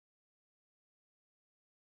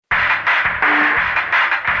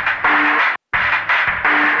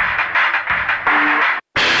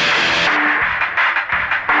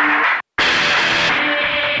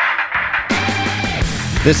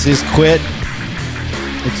This is Quit.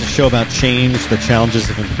 It's a show about change, the challenges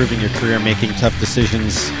of improving your career, making tough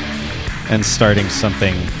decisions, and starting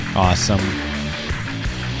something awesome.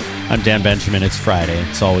 I'm Dan Benjamin. It's Friday.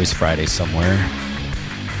 It's always Friday somewhere.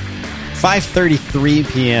 5:33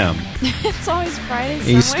 p.m. It's always Friday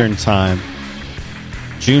somewhere. Eastern Time.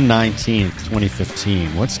 June 19th,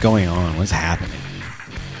 2015. What's going on? What's happening?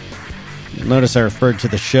 Notice I referred to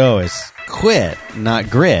the show as Quit, not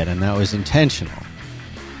Grit, and that was intentional.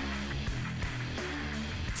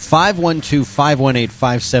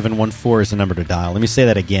 512-518-5714 is the number to dial. Let me say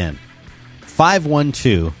that again.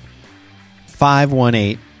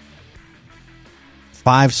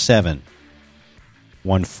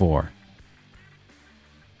 512-518-5714.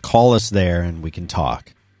 Call us there and we can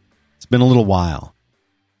talk. It's been a little while.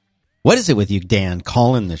 What is it with you, Dan,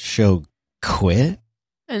 calling the show Quit?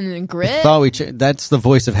 And then Grit? That's the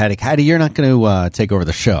voice of Hattie. Hattie, you're not going to take over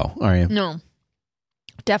the show, are you? No.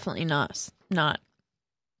 Definitely not.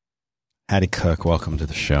 Hattie Cook, welcome to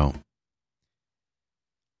the show.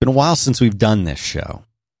 Been a while since we've done this show,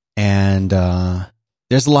 and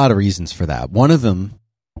there's a lot of reasons for that. One of them,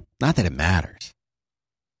 not that it matters.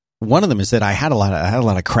 One of them is that I had a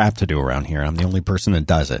lot of crap to do around here. I'm the only person that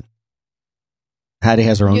does it. Hattie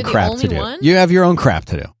has her own crap to do. One? You have your own crap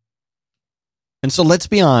to do. And so let's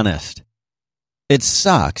be honest. It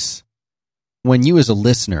sucks when you as a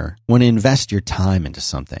listener want to invest your time into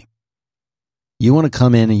something. You want to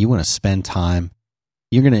come in and you want to spend time.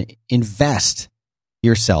 You're going to invest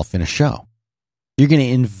yourself in a show. You're going to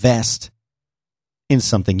invest in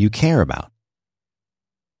something you care about.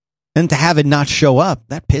 And to have it not show up,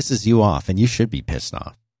 that pisses you off, and you should be pissed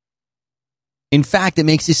off. In fact, it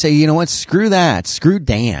makes you say, you know what, screw that. Screw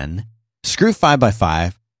Dan. Screw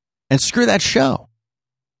 5x5. And screw that show.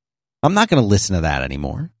 I'm not going to listen to that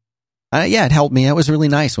anymore. Yeah, it helped me. That was really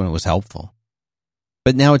nice when it was helpful.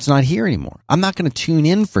 But now it's not here anymore. I'm not going to tune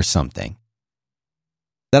in for something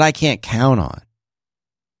that I can't count on.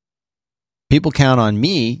 People count on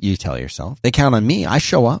me, you tell yourself. They count on me. I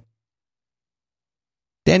show up.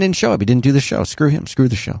 Dan didn't show up. He didn't do the show. Screw him. Screw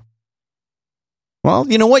the show. Well,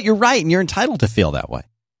 you know what? You're right, and you're entitled to feel that way.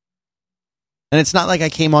 And it's not like I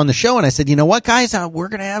came on the show and I said, you know what, guys, we're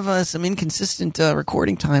going to have some inconsistent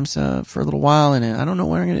recording times for a little while, and I don't know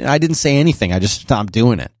where I'm going to... I didn't say anything. I just stopped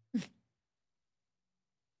doing it.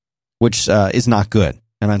 Which is not good.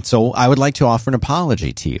 And so I would like to offer an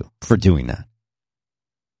apology to you for doing that.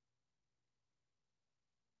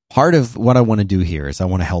 Part of what I want to do here is I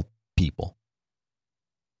want to help people.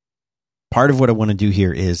 Part of what I want to do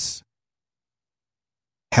here is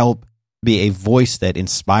help be a voice that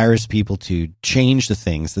inspires people to change the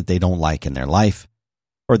things that they don't like in their life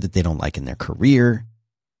or that they don't like in their career,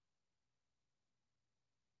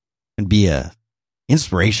 and be a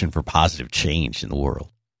inspiration for positive change in the world.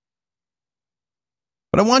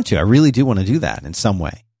 But I really do want to do that in some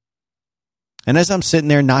way. And as I'm sitting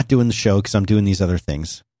there not doing the show because I'm doing these other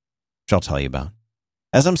things, which I'll tell you about,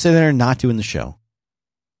 as I'm sitting there not doing the show,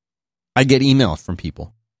 I get emails from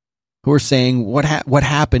people who are saying, what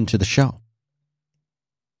happened to the show?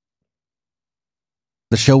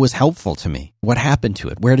 The show was helpful to me. What happened to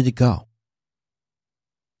it? Where did it go?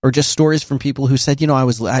 Or just stories from people who said, you know, I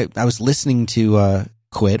was listening to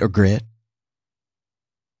Quit or Grit.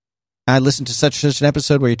 I listened to such an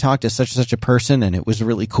episode where you talked to such a person, and it was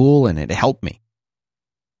really cool, and it helped me.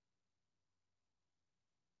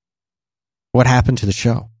 What happened to the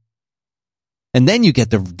show? And then you get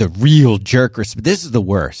the real jerk response. This is the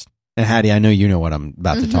worst. And Hattie, I know you know what I'm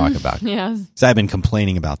about to talk about. Yes. Because I've been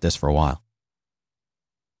complaining about this for a while.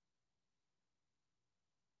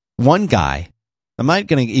 One guy, I'm not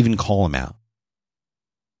going to even call him out.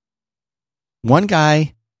 One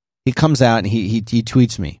guy, he comes out and he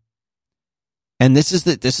tweets me. And this is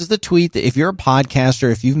the tweet that if you're a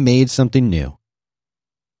podcaster, if you've made something new,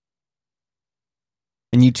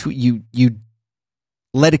 and you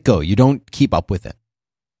let it go, you don't keep up with it.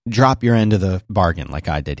 Drop your end of the bargain like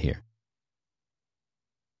I did here.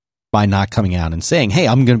 By not coming out and saying, hey,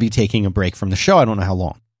 I'm going to be taking a break from the show. I don't know how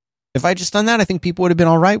long. If I just done that, I think people would have been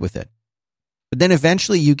all right with it. But then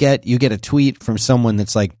eventually you get a tweet from someone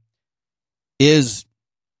that's like, is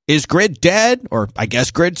Grit dead? Or I guess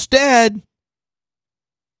Grit's dead.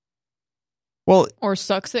 Well, or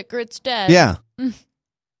sucks that Grit's dead. Yeah.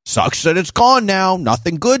 Sucks that it's gone now.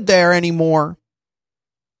 Nothing good there anymore.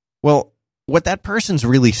 Well, what that person's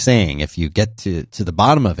really saying, if you get to the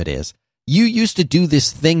bottom of it, is you used to do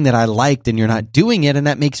this thing that I liked and you're not doing it, and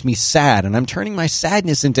that makes me sad, and I'm turning my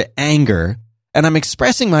sadness into anger, and I'm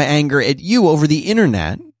expressing my anger at you over the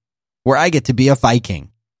internet, where I get to be a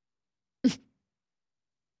Viking.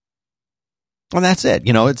 Well, that's it.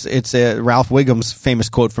 You know, it's Ralph Wiggum's famous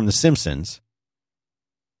quote from The Simpsons.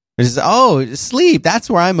 It's, oh, sleep, that's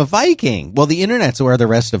where I'm a Viking. Well, the internet's where the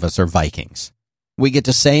rest of us are Vikings. We get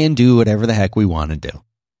to say and do whatever the heck we want to do.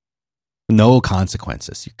 No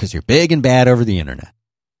consequences, because you're big and bad over the internet.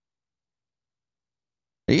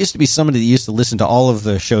 There used to be somebody that used to listen to all of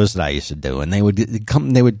the shows that I used to do, and they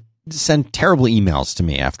would send terrible emails to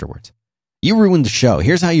me afterwards. You ruined the show.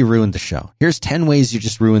 Here's how you ruined the show. Here's 10 ways you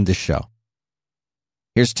just ruined the show.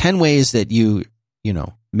 Here's 10 ways that you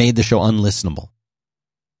made the show unlistenable.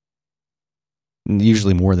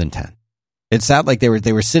 Usually more than 10. It sounded like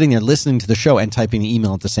they were sitting there listening to the show and typing the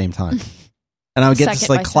email at the same time. And I would get this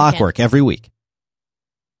like clockwork every week.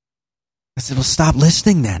 I said, well, stop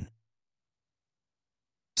listening then.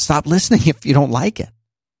 Stop listening if you don't like it.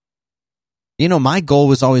 You know, my goal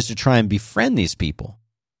was always to try and befriend these people.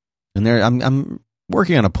 And I'm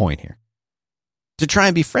working on a point here. To try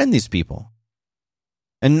and befriend these people.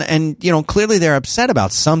 And you know, clearly they're upset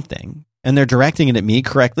about something, and they're directing it at me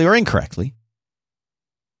correctly or incorrectly.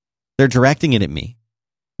 They're directing it at me.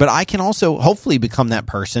 But I can also hopefully become that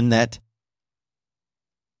person that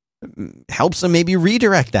helps them maybe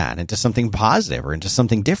redirect that into something positive or into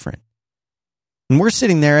something different. And we're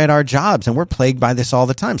sitting there at our jobs, and we're plagued by this all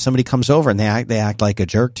the time. Somebody comes over and they act like a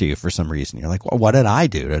jerk to you for some reason. You're like, well, what did I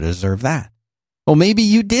do to deserve that? Well, maybe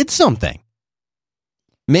you did something.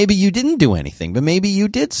 Maybe you didn't do anything, but maybe you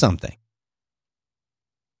did something.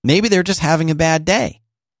 Maybe they're just having a bad day.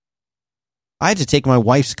 I had to take my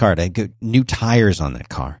wife's car to get new tires on that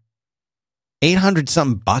car.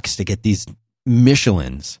 $800-something to get these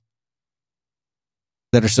Michelins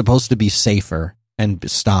that are supposed to be safer and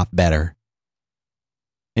stop better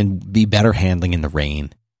and be better handling in the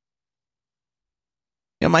rain.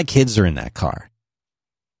 You know, my kids are in that car.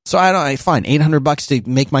 So I find $800 to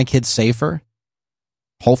make my kids safer.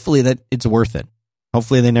 Hopefully that it's worth it.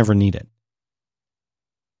 Hopefully they never need it.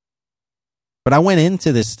 But I went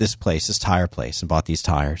into this place, this tire place, and bought these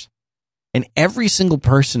tires. And every single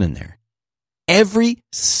person in there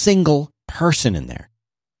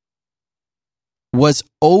was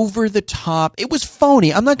over the top. It was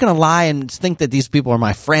phony. I'm not going to lie and think that these people are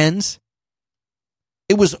my friends.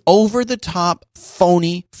 It was over the top,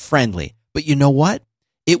 phony, friendly. But you know what?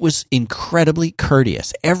 It was incredibly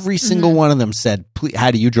courteous. Every single one of them said, "Please,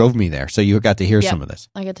 Hattie, you drove me there, so you got to hear some of this.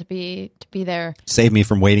 I get to be there. Saved me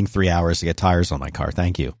from waiting 3 hours to get tires on my car.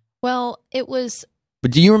 Thank you." Well, it was.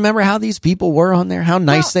 But do you remember how these people were on there? How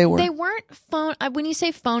nice they were? They weren't phony. When you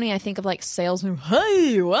say phony, I think of like salesmen.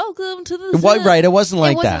 Hey, welcome to the. Right, it wasn't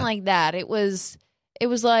like that. It wasn't like that. It was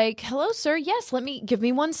like, hello, sir. Yes, give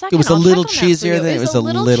me 1 second. It was a little cheesier. It was a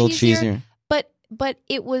little cheesier. But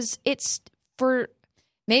it's for.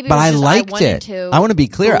 Maybe but I liked it. I want to be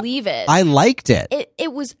clear. Believe it. I liked it.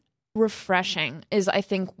 It was refreshing, is I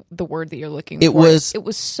think the word that you're looking for. It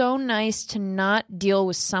was so nice to not deal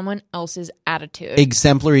with someone else's attitude.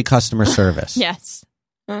 Exemplary customer service. Yes.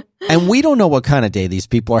 And we don't know what kind of day these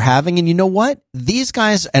people are having. And you know what? These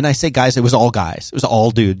guys, and I say guys, it was all guys. It was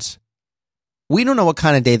all dudes. We don't know what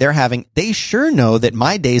kind of day they're having. They sure know that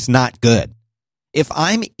my day's not good. If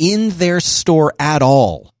I'm in their store at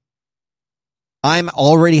all, I'm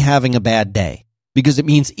already having a bad day, because it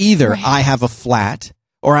means either I have a flat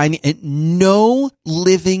or no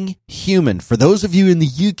living human. For those of you in the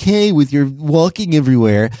UK with your walking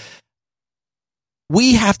everywhere,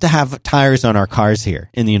 we have to have tires on our cars here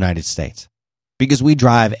in the United States because we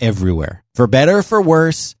drive everywhere. For better or for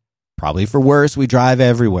worse, probably for worse, we drive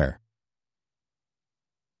everywhere.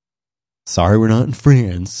 Sorry we're not in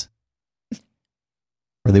France,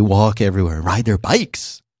 where they walk everywhere and ride their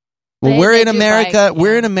bikes. Well, we're in America. Bike, yeah.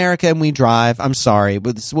 We're in America and we drive. I'm sorry,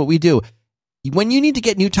 but this is what we do. When you need to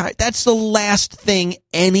get new tires, that's the last thing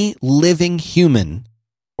any living human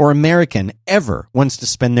or American ever wants to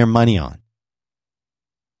spend their money on.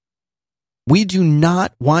 We do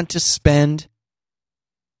not want to spend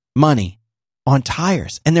money on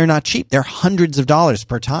tires, and they're not cheap. They're hundreds of dollars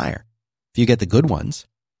per tire if you get the good ones.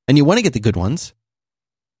 And you want to get the good ones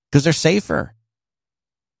because they're safer.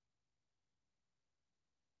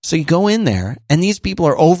 So you go in there, and these people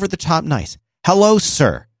are over the top nice. Hello,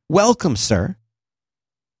 sir. Welcome, sir.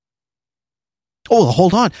 Oh,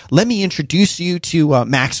 hold on. Let me introduce you to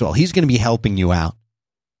Maxwell. He's going to be helping you out.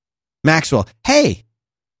 Maxwell, hey,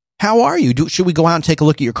 how are you? Should we go out and take a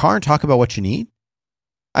look at your car and talk about what you need?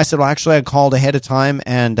 I said, well, actually, I called ahead of time,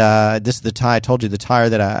 and this is the tire. I told you the tire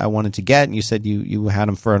that I wanted to get, and you said you had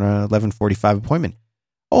them for an 11:45 appointment.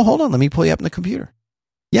 Oh, hold on. Let me pull you up in the computer.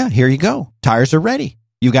 Yeah, here you go. Tires are ready.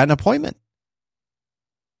 You got an appointment.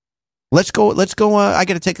 Let's go. I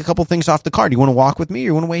got to take a couple things off the car. Do you want to walk with me or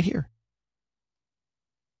you want to wait here?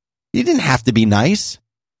 He didn't have to be nice.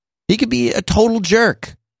 He could be a total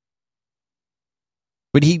jerk.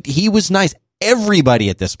 But he was nice. Everybody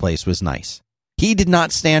at this place was nice. He did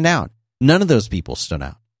not stand out. None of those people stood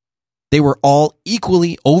out. They were all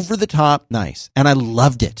equally over the top nice. And I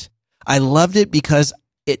loved it. I loved it because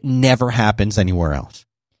it never happens anywhere else.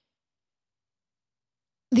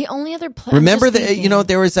 The only other place. Remember that,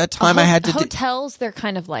 there was that time I had to hotels, they're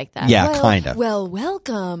kind of like that. Yeah, kind of. Well,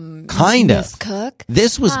 welcome. Kind Miss of. Cook.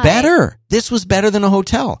 This was Hi. better. This was better than a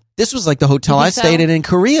hotel. This was like the hotel I stayed in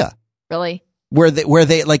Korea. Really? Where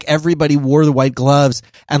they like everybody wore the white gloves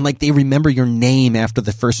and like they remember your name after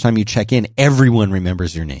the first time you check in. Everyone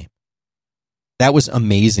remembers your name. That was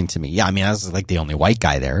amazing to me. Yeah, I mean, I was like the only white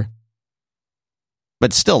guy there.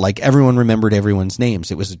 But still, like everyone remembered everyone's names.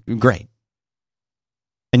 It was great.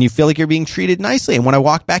 And you feel like you're being treated nicely. And when I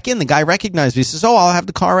walked back in, the guy recognized me. He says, I'll have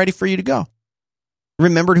the car ready for you to go.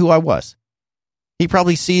 Remembered who I was. He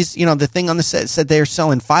probably sees, the thing on the set said they're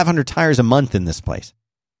selling 500 tires a month in this place.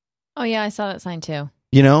 Oh, yeah, I saw that sign too.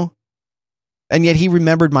 And yet he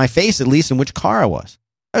remembered my face, at least, in which car I was.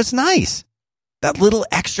 That's nice. That little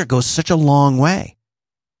extra goes such a long way.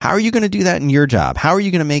 How are you going to do that in your job? How are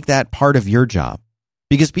you going to make that part of your job?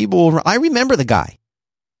 Because I remember the guy.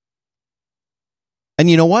 And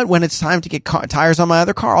you know what? When it's time to get tires on my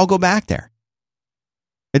other car, I'll go back there.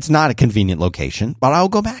 It's not a convenient location, but I'll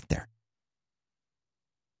go back there.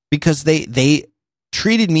 Because they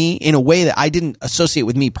treated me in a way that I didn't associate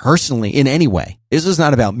with me personally in any way. This is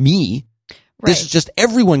not about me. Right. This is just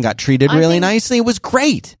everyone got treated really nicely. It was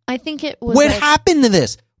great. I think it was. What happened to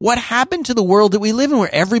this? What happened to the world that we live in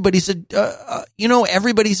where everybody's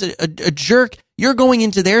everybody's a jerk? You're going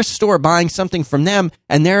into their store buying something from them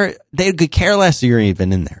and they could care less you're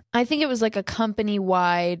even in there. I think it was like a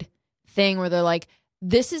company-wide thing where they're like,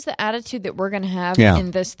 this is the attitude that we're going to have in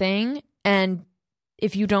this thing. And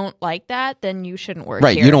if you don't like that, then you shouldn't work here.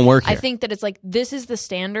 Right, you don't work here. I think that it's like, this is the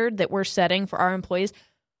standard that we're setting for our employees.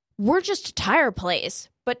 We're just a tire place,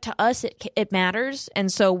 but to us, it matters.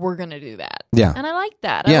 And so we're going to do that. Yeah. And I like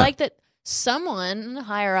that. Yeah. I like that someone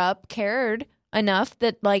higher up cared enough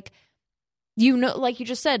that like you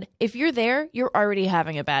just said, if you're there, you're already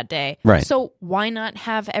having a bad day. Right. So why not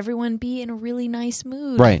have everyone be in a really nice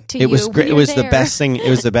mood? Right. To It was you great. when It was you're the there? best thing. It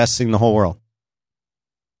was the best thing in the whole world.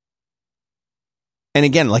 And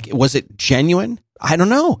again, like, was it genuine? I don't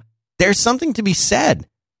know. There's something to be said.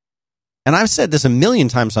 And I've said this a million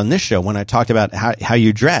times on this show when I talked about how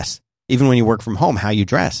you dress, even when you work from home, how you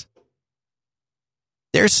dress.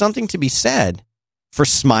 There's something to be said for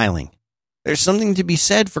smiling. There's something to be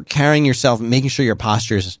said for carrying yourself and making sure your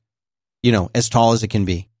posture is, as tall as it can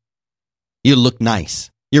be. You look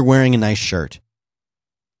nice. You're wearing a nice shirt.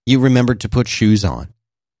 You remembered to put shoes on.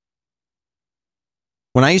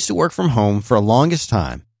 When I used to work from home for the longest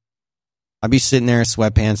time, I'd be sitting there in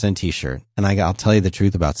sweatpants and a t-shirt, and I'll tell you the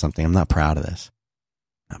truth about something. I'm not proud of this.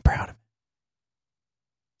 I'm not proud of it.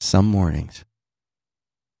 Some mornings,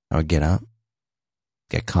 I would get up,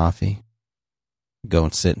 get coffee, go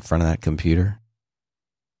and sit in front of that computer,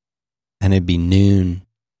 and it'd be noon,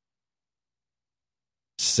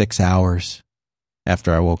 6 hours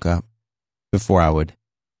after I woke up, before I would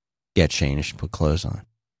get changed and put clothes on.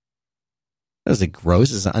 Is it gross?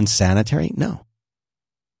 Is it unsanitary? No.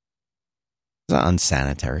 It's not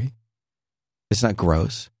unsanitary. It's not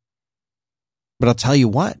gross. But I'll tell you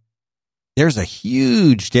what, there's a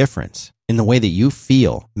huge difference in the way that you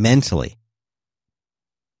feel mentally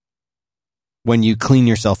when you clean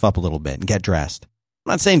yourself up a little bit and get dressed.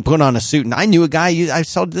 I'm not saying put on a suit. And I knew a guy, I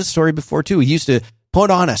saw this story before too. He used to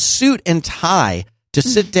put on a suit and tie to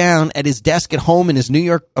sit down at his desk at home in his New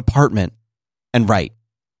York apartment and write.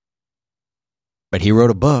 But he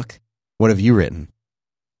wrote a book. What have you written?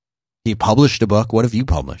 He published a book. What have you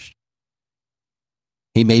published?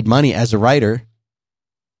 He made money as a writer,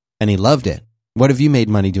 and he loved it. What have you made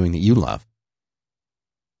money doing that you love?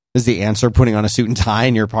 Is the answer putting on a suit and tie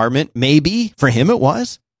in your apartment? Maybe. For him, it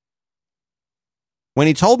was. When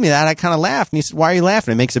he told me that, I kind of laughed. And he said, why are you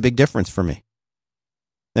laughing? It makes a big difference for me.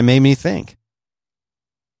 It made me think.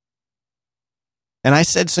 And I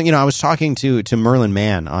said, so, I was talking to Merlin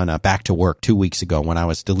Mann on Back to Work 2 weeks ago when I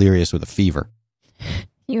was delirious with a fever.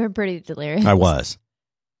 You were pretty delirious. I was.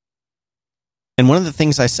 And one of the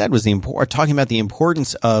things I said was talking about the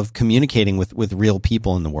importance of communicating with real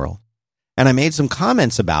people in the world. And I made some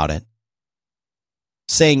comments about it,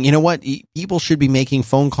 saying, you know what, people should be making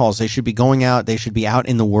phone calls. They should be going out. They should be out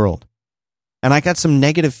in the world. And I got some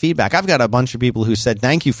negative feedback. I've got a bunch of people who said,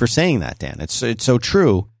 thank you for saying that, Dan. It's so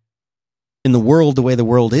true. In the world, the way the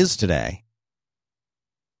world is today,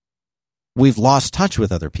 we've lost touch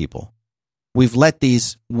with other people. we've let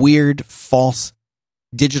these weird, false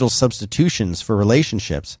digital substitutions for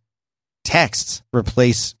relationships, texts,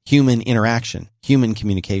 replace human interaction, human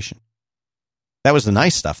communication. That was the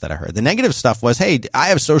nice stuff that I heard. The negative stuff was, hey, I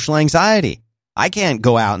have social anxiety. I can't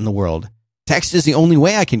go out in the world. Text is the only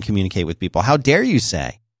way I can communicate with people. How dare you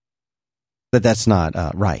say that that's not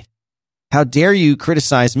right? How dare you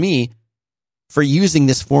criticize me for using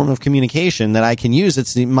this form of communication that I can use?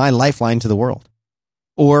 It's my lifeline to the world.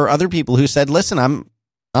 Or other people who said, listen, I'm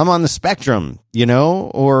on the spectrum,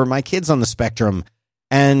 or my kid's on the spectrum.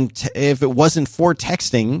 And if it wasn't for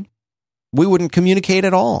texting, we wouldn't communicate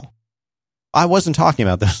at all. I wasn't talking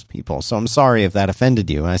about those people, so I'm sorry if that offended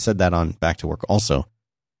you. And I said that on Back to Work also.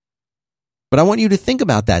 But I want you to think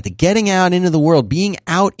about that, the getting out into the world, being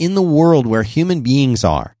out in the world where human beings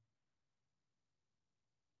are.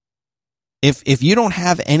 If you don't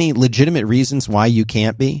have any legitimate reasons why you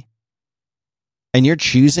can't be, and you're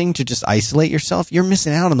choosing to just isolate yourself, you're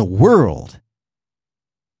missing out on the world.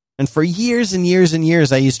 And for years and years and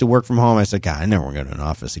years, I used to work from home. I said, God, I never want to go to an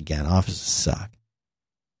office again. Offices suck.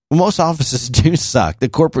 Well, most offices do suck. The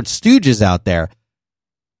corporate stooges out there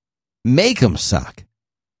make them suck.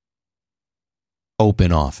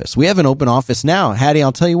 Open office. We have an open office now. Hattie,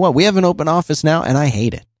 I'll tell you what. We have an open office now, and I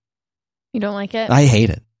hate it. You don't like it? I hate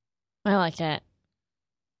it. I like it.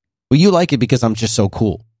 Well, you like it because I'm just so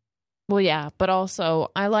cool. Well, yeah, but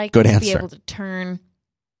also I like to be able to turn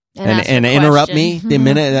and interrupt me the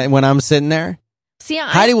minute when I'm sitting there. See,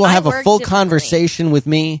 Hattie will have a full conversation with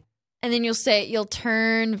me. And then you'll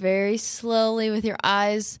turn very slowly with your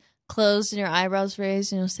eyes closed and your eyebrows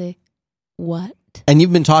raised, and you'll say, what? And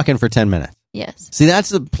you've been talking for 10 minutes. Yes. See, that's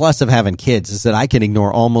the plus of having kids, is that I can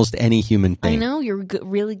ignore almost any human thing. I know, you're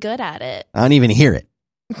really good at it. I don't even hear it.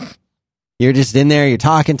 You're just in there, you're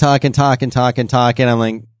talking. I'm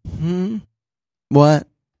like, what?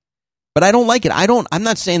 But I don't like it. I'm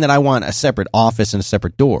not saying that I want a separate office and a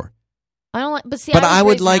separate door. I don't like, but I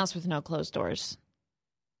would like a house with no closed doors.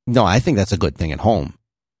 No, I think that's a good thing at home.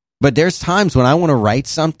 But there's times when I want to write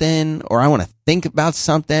something, or I want to think about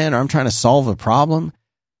something, or I'm trying to solve a problem,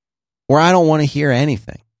 where I don't want to hear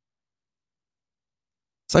anything.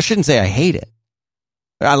 So I shouldn't say I hate it.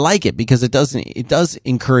 I like it because it does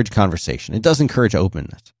encourage conversation. It does encourage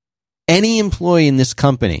openness. Any employee in this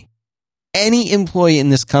company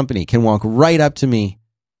can walk right up to me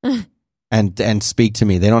and speak to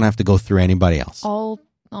me. They don't have to go through anybody else. All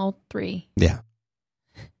three. Yeah.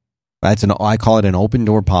 I call it an open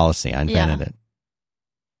door policy. I invented it.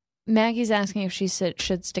 Maggie's asking if she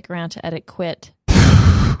should stick around to edit Quit.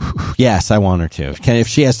 Yes, I want her to. If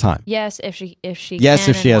she has time. Yes, if she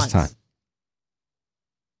has time.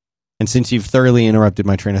 And since you've thoroughly interrupted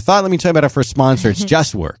my train of thought, let me tell you about our first sponsor. It's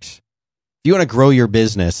JustWorks. If you want to grow your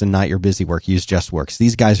business and not your busy work, use JustWorks.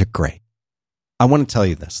 These guys are great. I want to tell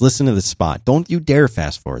you this. Listen to this spot. Don't you dare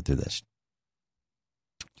fast forward through this.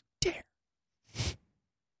 Don't you dare.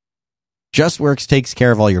 JustWorks takes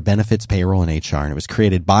care of all your benefits, payroll, and HR. And it was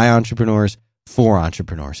created by entrepreneurs,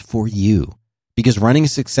 for you. Because running a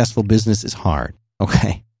successful business is hard,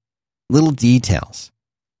 okay? Little details.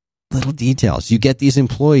 You get these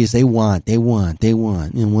employees, they want. I want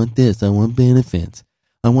this, I want benefits.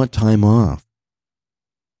 I want time off.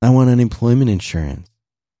 I want unemployment insurance.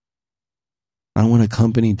 I want a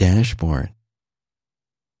company dashboard.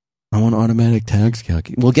 I want automatic tax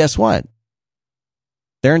calculation. Well, guess what?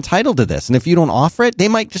 They're entitled to this. And if you don't offer it, they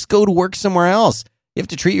might just go to work somewhere else. You have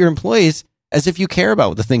to treat your employees as if you care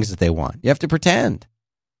about the things that they want. You have to pretend.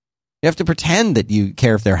 You have to pretend that you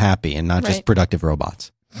care if they're happy and not just productive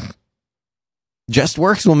robots.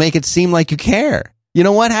 JustWorks will make it seem like you care. You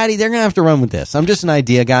know what, Hattie? They're going to have to run with this. I'm just an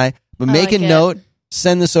idea guy, but make a note,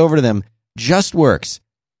 send this over to them. JustWorks.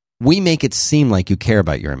 We make it seem like you care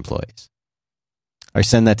about your employees. Or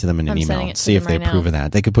send that to them in an email and see if they approve of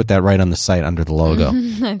that. They could put that right on the site under the logo.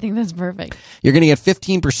 I think that's perfect. You're going to get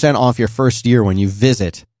 15% off your first year when you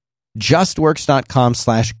visit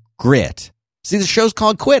justworks.com/grit. See, the show's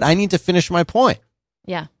called Quit. I need to finish my point.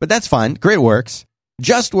 Yeah. But that's fine. Grit works.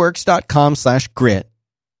 Justworks.com/grit.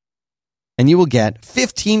 And you will get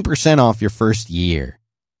 15% off your first year.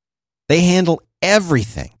 They handle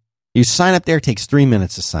everything. You sign up there, it takes 3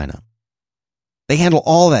 minutes to sign up. They handle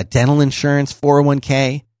all that dental insurance,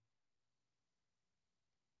 401k,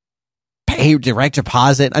 pay direct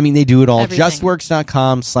deposit. I mean, they do it all. Everything.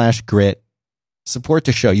 Justworks.com/grit. Support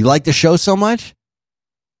the show. You like the show so much?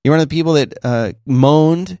 You're one of the people that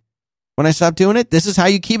moaned when I stopped doing it? This is how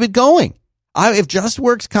you keep it going. If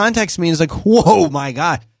JustWorks contacts me and is like, whoa, my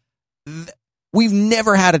God. We've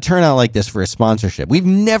never had a turnout like this for a sponsorship. We've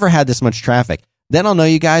never had this much traffic. Then I'll know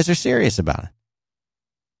you guys are serious about it.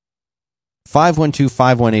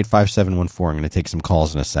 512-518-5714. I'm going to take some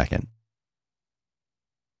calls in a second.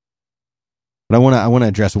 But I want to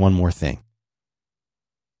address one more thing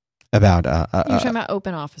about you're talking about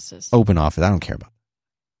open offices. Open office. I don't care about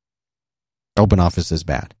that. Open office is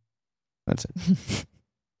bad. That's it.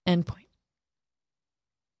 End point.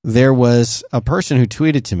 There was a person who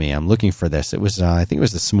tweeted to me. I'm looking for this. It was I think it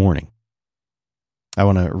was this morning. I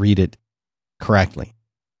want to read it correctly.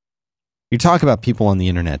 You talk about people on the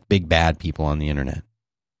internet, big bad people on the internet.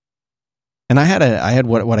 And I had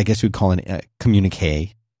what I guess we'd call a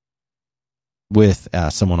communique with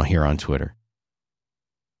someone here on Twitter.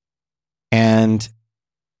 And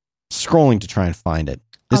scrolling to try and find it.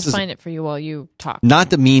 I'll find it for you while you talk. Not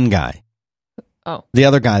the mean guy. Oh. The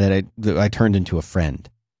other guy that I turned into a friend.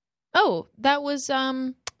 Oh, that was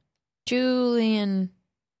Julian.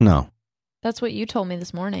 No. That's what you told me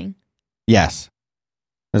this morning. Yes.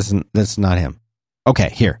 That's not him. Okay,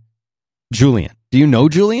 here. Julian. Do you know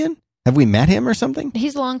Julian? Have we met him or something?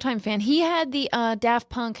 He's a longtime fan. He had the Daft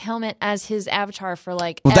Punk helmet as his avatar for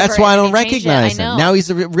like. Well, that's why I don't recognize him. Now he's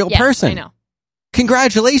a real person. I know.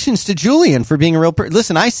 Congratulations to Julian for being a real person.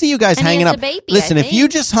 Listen, I see you guys hanging up. Baby, listen, if you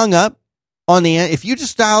just hung up on the end, if you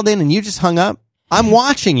just dialed in and you just hung up, I'm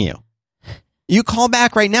watching you. You call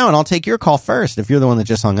back right now and I'll take your call first if you're the one that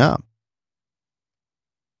just hung up.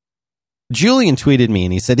 Julian tweeted me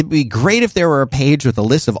and he said, it'd be great if there were a page with a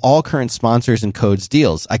list of all current sponsors and codes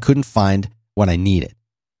deals. I couldn't find what I needed.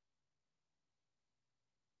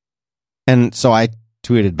 And so I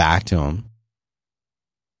tweeted back to him.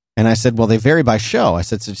 And I said, well, they vary by show. I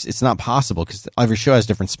said, it's not possible because every show has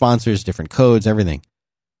different sponsors, different codes, everything.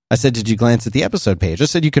 I said, did you glance at the episode page? I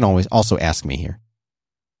said, you can always also ask me here.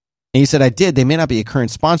 And he said, I did. They may not be a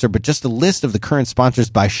current sponsor, but just a list of the current sponsors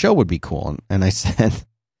by show would be cool. And I said,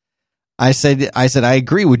 I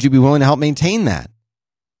agree. Would you be willing to help maintain that?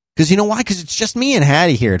 Because you know why? Because it's just me and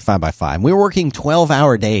Hattie here at 5x5. We're working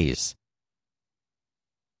 12-hour days.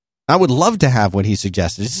 I would love to have what he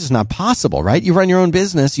suggested. This is not possible, right? You run your own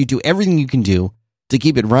business. You do everything you can do to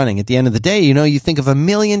keep it running. At the end of the day, you know, you think of a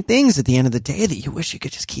million things at the end of the day that you wish you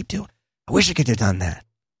could just keep doing. I wish I could have done that.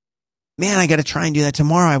 Man, I got to try and do that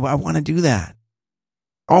tomorrow. I want to do that.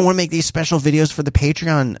 Oh, I want to make these special videos for the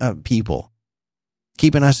Patreon people.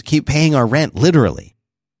 Keep paying our rent, literally.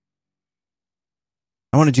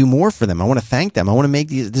 I want to do more for them. I want to thank them. I want to make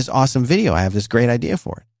this awesome video. I have this great idea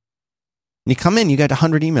for it. And you come in, you got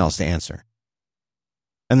 100 emails to answer.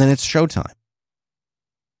 And then it's showtime.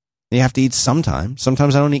 You have to eat sometime.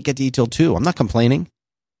 Sometimes I don't get to eat till 2. I'm not complaining.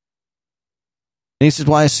 And he says,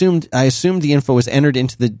 well, I assumed the info was entered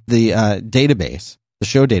into the database, the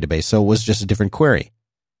show database, so it was just a different query.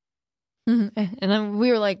 And then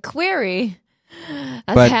we were like, query?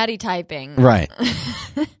 That's Hattie typing. Right.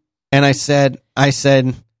 And I said, I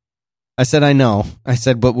know. I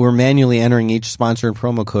said, but we're manually entering each sponsor and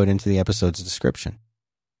promo code into the episode's description.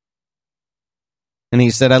 And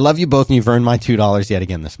he said, I love you both and you've earned my $2 yet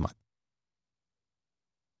again this month. At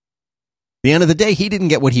the end of the day, he didn't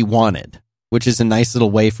get what he wanted, which is a nice little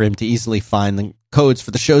way for him to easily find the codes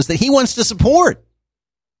for the shows that he wants to support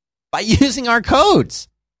by using our codes.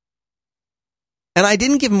 And I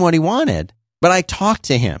didn't give him what he wanted, but I talked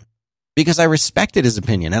to him because I respected his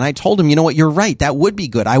opinion. And I told him, you know what, you're right. That would be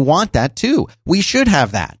good. I want that too. We should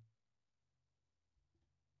have that.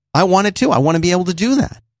 I want it too. I want to be able to do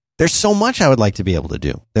that. There's so much I would like to be able to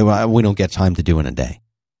do that we don't get time to do in a day.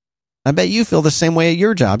 I bet you feel the same way at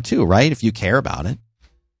your job too, right? If you care about it.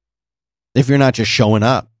 If you're not just showing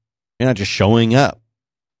up. You're not just showing up.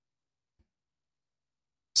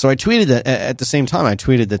 So I tweeted that at the same time, I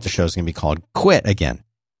tweeted that the show's going to be called Quit again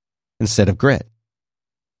instead of Grit.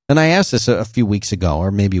 And I asked this a few weeks ago, or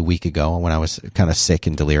maybe a week ago, when I was kind of sick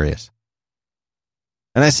and delirious.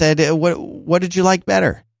 And I said, what did you like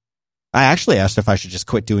better? I actually asked if I should just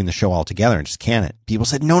quit doing the show altogether and just can it. People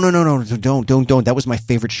said, no, don't. That was my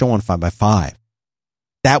favorite show on 5x5.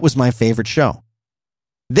 That was my favorite show.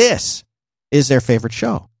 This is their favorite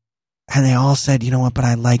show. And they all said, you know what, but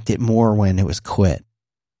I liked it more when it was Quit.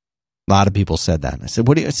 A lot of people said that. And I said,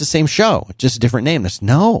 it's the same show, just a different name. I said,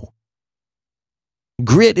 no.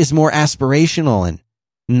 Grit is more aspirational and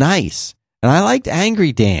nice. And I liked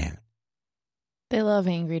Angry Dan. They love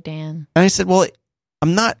Angry Dan. And I said, well,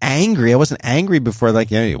 I'm not angry. I wasn't angry before. Like,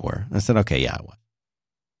 yeah, you were. I said, okay, yeah, I was.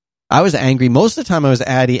 I was angry. Most of the time I was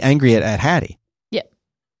angry at Hattie. Yep.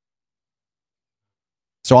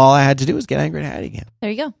 So all I had to do was get angry at Hattie again. There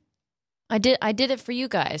you go. I did it for you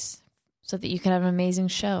guys so that you could have an amazing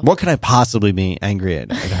show. What could I possibly be angry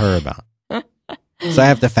at her about? So I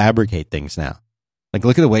have to fabricate things now. Like,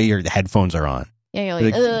 look at the way your headphones are on. Yeah, you're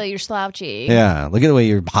like, ugh, you're slouchy. Yeah, look at the way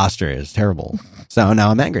your posture is. Terrible. So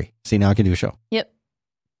now I'm angry. See, now I can do a show. Yep.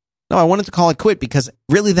 No, I wanted to call it quit because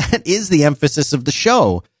really that is the emphasis of the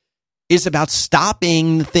show. It's about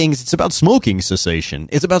stopping the things. It's about smoking cessation.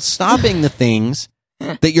 It's about stopping the things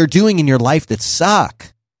that you're doing in your life that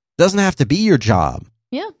suck. Doesn't have to be your job.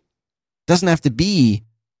 Yeah. Doesn't have to be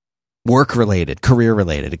work related, career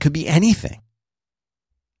related. It could be anything.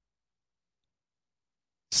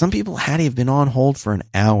 Some people had to have been on hold for an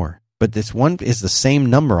hour, but this one is the same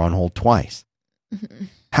number on hold twice.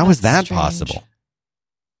 How is that strange. possible?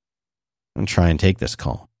 I'm try and take this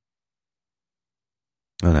call.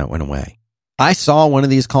 And that went away. I saw one of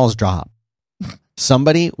these calls drop.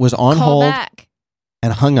 Somebody was on hold back.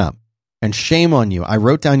 And hung up. And shame on you. I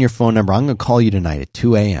wrote down your phone number. I'm going to call you tonight at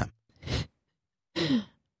 2 a.m.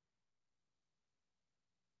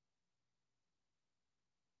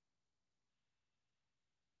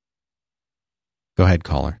 Go ahead,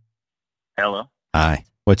 caller. Hello. Hi.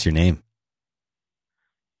 What's your name?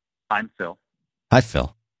 I'm Phil. Hi,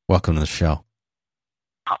 Phil. Welcome to the show.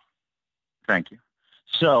 Thank you.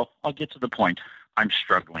 So I'll get to the point. I'm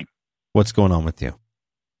struggling. What's going on with you?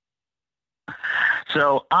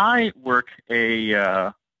 So I work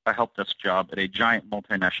a help desk job at a giant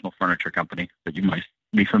multinational furniture company that you might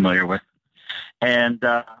be familiar with. And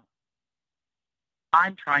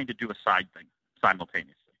I'm trying to do a side thing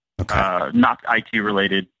simultaneously. Okay. Not IT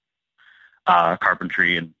related,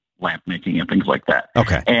 carpentry and lamp making and things like that.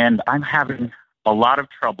 Okay. And I'm having a lot of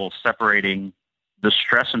trouble separating the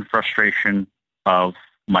stress and frustration of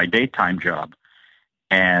my daytime job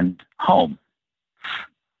and home.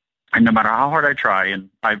 And no matter how hard I try, and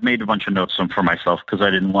I've made a bunch of notes for myself because I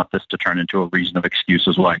didn't want this to turn into a reason of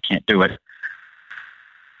excuses why I can't do it.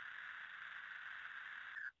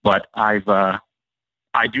 But I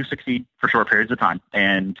do succeed for short periods of time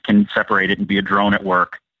and can separate it and be a drone at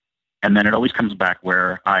work. And then it always comes back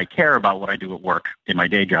where I care about what I do at work in my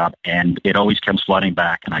day job, and it always comes flooding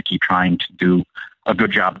back, and I keep trying to do a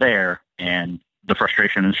good job there, and the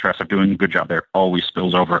frustration and stress of doing a good job there always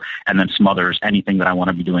spills over and then smothers anything that I want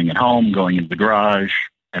to be doing at home, going into the garage,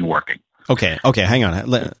 and working. Okay, hang on.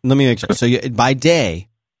 Let me make sure. So by day,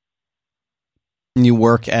 you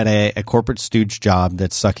work at a corporate stooge job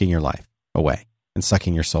that's sucking your life away and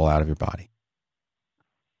sucking your soul out of your body.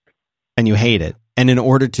 And you hate it. And in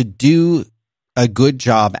order to do a good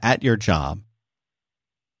job at your job,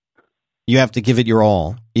 you have to give it your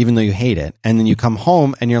all, even though you hate it. And then you come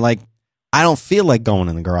home and you're like, I don't feel like going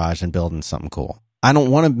in the garage and building something cool. I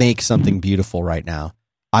don't want to make something beautiful right now.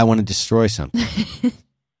 I want to destroy something.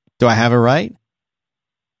 Do I have it right?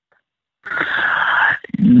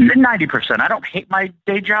 90%. I don't hate my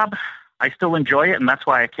day job. I still enjoy it, and that's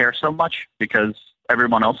why I care so much, because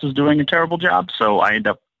everyone else is doing a terrible job. So I end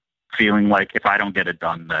up feeling like if I don't get it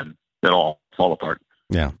done, then it'll all fall apart.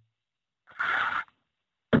 Yeah.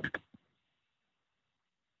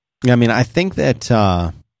 I mean, I think that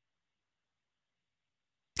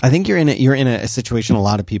I think you're in a situation a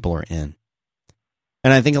lot of people are in.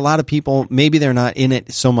 And I think a lot of people, maybe they're not in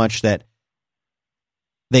it so much that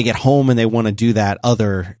they get home and they want to do that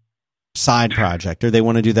other side project or they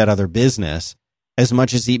want to do that other business as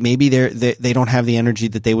much as maybe they don't have the energy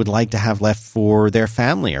that they would like to have left for their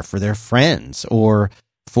family or for their friends or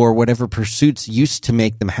for whatever pursuits used to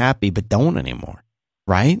make them happy but don't anymore,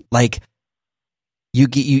 right? Like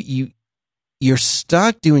you're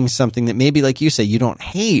stuck doing something that maybe, like you say, you don't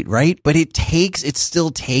hate, right? But it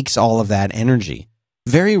still takes all of that energy.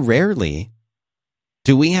 Very rarely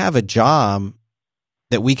do we have a job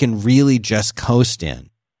that we can really just coast in.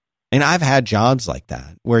 And I've had jobs like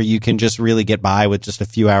that where you can just really get by with just a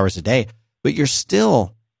few hours a day, but you're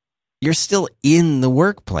still in the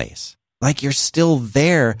workplace. Like you're still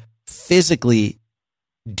there physically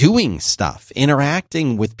doing stuff,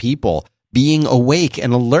 interacting with people, being awake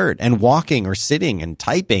and alert and walking or sitting and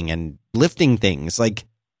typing and lifting things. Like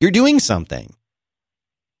you're doing something.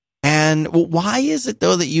 And why is it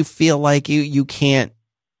though that you feel like you can't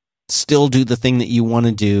still do the thing that you want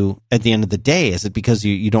to do at the end of the day? Is it because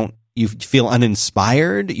you feel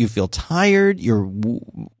uninspired? You feel tired? Your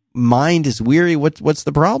mind is weary? What's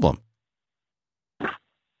the problem?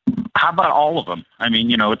 How about all of them? I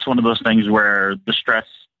mean, it's one of those things where the stress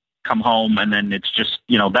come home and then it's just,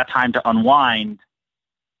 that time to unwind.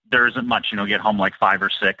 There isn't much, get home like 5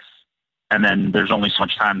 or 6. And then there's only so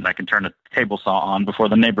much time that I can turn a table saw on before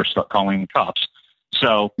the neighbors start calling the cops.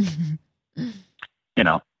 So,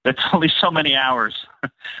 it's only so many hours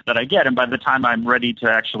that I get. And by the time I'm ready to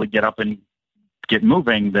actually get up and get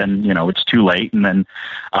moving, then, it's too late. And then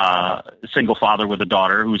single father with a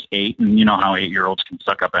daughter who's 8, and you know how 8-year-olds can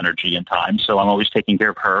suck up energy and time. So I'm always taking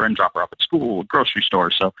care of her and drop her off at school, grocery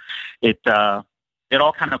store. So it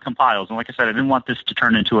all kind of compiles. And like I said, I didn't want this to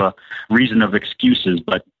turn into a reason of excuses,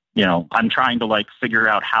 but I'm trying to figure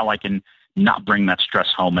out how I can not bring that stress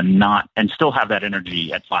home and still have that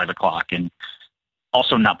energy at 5 o'clock and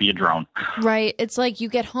also not be a drone. Right. It's like you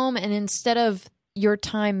get home and instead of your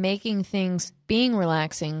time making things being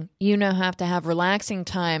relaxing, you now have to have relaxing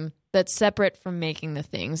time that's separate from making the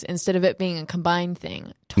things instead of it being a combined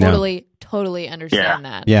thing. Totally understand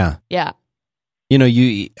that. Yeah. Yeah.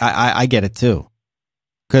 I get it too.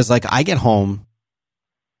 Because I get home,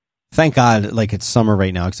 thank God, it's summer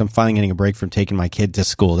right now because I'm finally getting a break from taking my kid to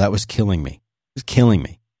school. That was killing me. It was killing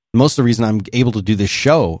me. Most of the reason I'm able to do this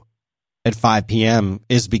show at 5 p.m.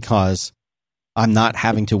 is because I'm not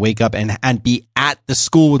having to wake up and be at the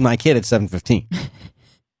school with my kid at 7:15.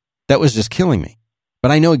 That was just killing me.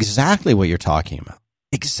 But I know exactly what you're talking about.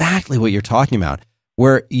 Exactly what you're talking about.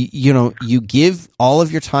 Where, you give all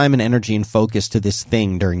of your time and energy and focus to this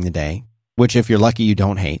thing during the day, which if you're lucky, you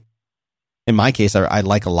don't hate. In my case, I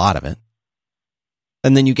like a lot of it.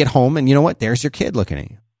 And then you get home and you know what? There's your kid looking at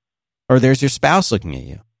you. Or there's your spouse looking at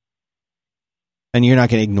you. And you're not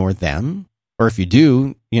going to ignore them. Or if you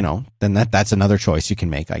do, then that's another choice you can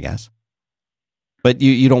make, I guess. But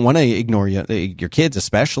you don't want to ignore your kids,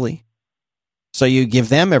 especially. So you give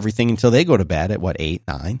them everything until they go to bed at 8,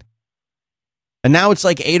 9. And now it's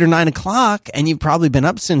 8 or 9 o'clock and you've probably been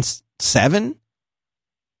up since 7.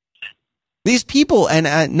 These people,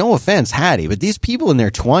 and no offense, Hattie, but these people in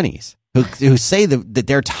their 20s who say that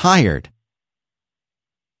they're tired.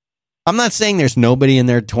 I'm not saying there's nobody in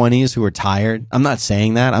their 20s who are tired. I'm not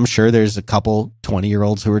saying that. I'm sure there's a couple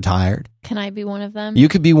 20-year-olds who are tired. Can I be one of them? You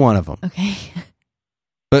could be one of them. Okay.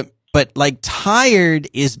 But tired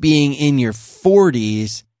is being in your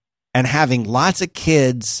 40s and having lots of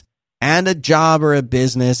kids and a job or a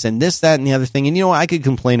business and this, that, and the other thing. And I could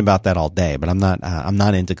complain about that all day, but I'm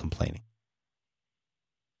not into complaining.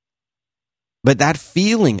 But that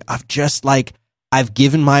feeling of just I've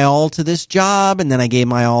given my all to this job, and then I gave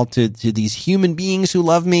my all to these human beings who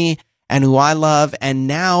love me and who I love, and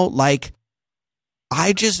now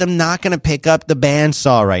I just am not going to pick up the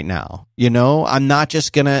bandsaw right now. I'm not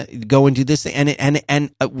just going to go and do this thing.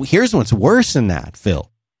 And here's what's worse than that,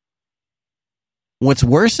 Phil. What's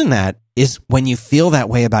worse than that is when you feel that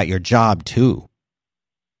way about your job too.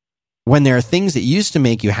 When there are things that used to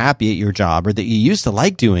make you happy at your job or that you used to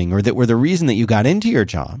like doing or that were the reason that you got into your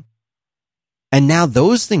job. And now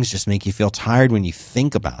those things just make you feel tired when you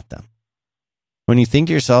think about them. When you think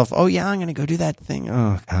to yourself, oh yeah, I'm going to go do that thing.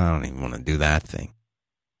 Oh, I don't even want to do that thing.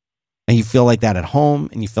 And you feel like that at home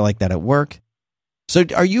and you feel like that at work. So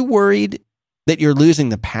are you worried that you're losing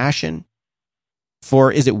the passion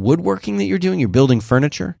for, is it woodworking that you're doing? You're building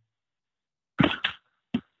furniture?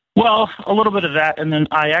 Well, a little bit of that, and then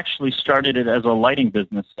I actually started it as a lighting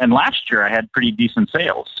business. And last year I had pretty decent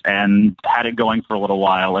sales and had it going for a little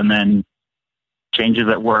while, and then changes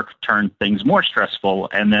at work turned things more stressful,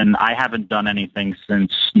 and then I haven't done anything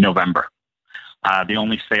since November. The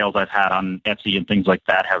only sales I've had on Etsy and things like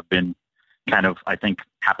that have been kind of, I think,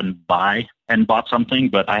 happened by and bought something,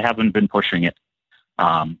 but I haven't been pushing it.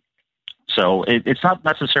 So it's not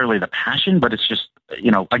necessarily the passion, but it's just,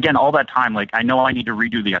 again, all that time, I know I need to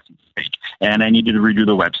redo the Etsy page and I need to redo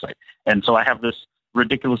the website. And so I have this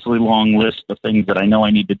ridiculously long list of things that I know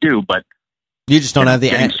I need to do, but you just don't have the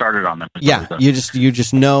getting started on them. Yeah, you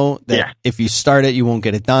just know that if you start it, you won't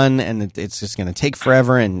get it done, and it's just going to take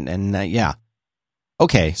forever. And yeah,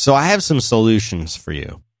 okay. So I have some solutions for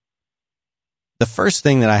you. The first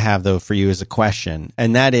thing that I have though for you is a question,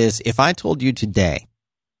 and that is, if I told you today,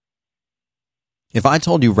 if I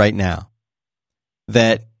told you right now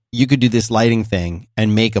that you could do this lighting thing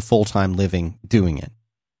and make a full-time living doing it,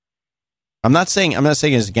 I'm not saying it's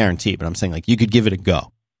a guarantee, but I'm saying you could give it a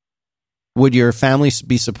go. Would your family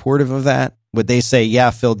be supportive of that? Would they say,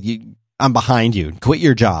 yeah, Phil, I'm behind you. Quit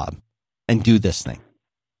your job and do this thing?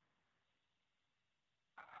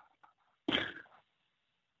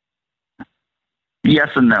 Yes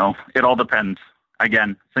and no. It all depends.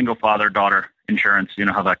 Again, single father, daughter, insurance, you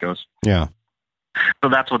know how that goes. Yeah. So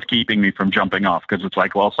that's what's keeping me from jumping off, because it's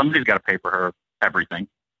well, somebody's got to pay for her everything.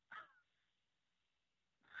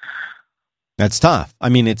 That's tough. I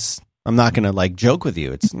mean, I'm not going to joke with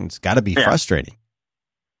you. It's got to be frustrating.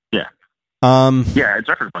 Yeah. Yeah, it's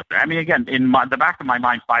frustrating. I mean, again, in the back of my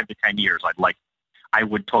mind, 5 to 10 years, I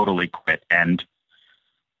would totally quit and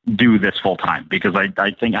do this full time, because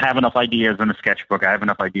I think I have enough ideas in a sketchbook. I have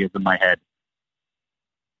enough ideas in my head.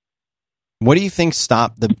 What do you think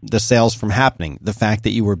stopped the sales from happening? The fact that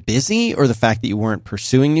you were busy, or the fact that you weren't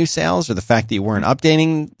pursuing new sales, or the fact that you weren't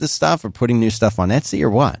updating the stuff or putting new stuff on Etsy, or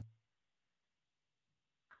what?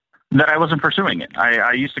 That I wasn't pursuing it.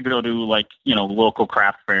 I used to go to local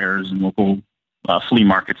craft fairs and local flea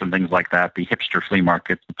markets and things like that, the hipster flea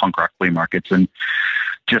markets, the punk rock flea markets, and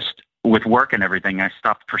just with work and everything, I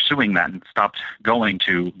stopped pursuing that and stopped going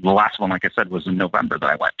to the last one. Like I said, was in November that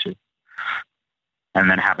I went to, and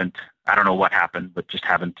then I don't know what happened, but just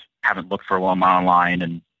haven't looked for a while online.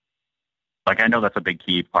 And I know that's a big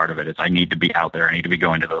key part of it is I need to be out there. I need to be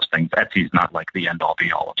going to those things. Etsy's not like the end all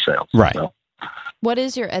be all of sales. Right. So. What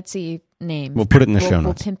is your Etsy name? We'll put it in the show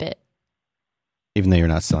notes. We'll pimp it. Even though you're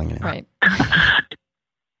not selling it. Right.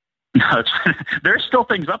 No, there's still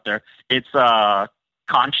things up there. It's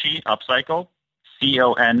Conshi Upcycle,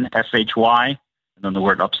 CONSHY, and then the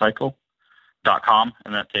word upcycle.com,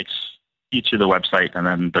 and that takes you to the website, and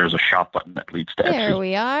then there's a shop button that leads to Etsy. There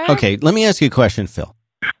we are. Okay, let me ask you a question, Phil.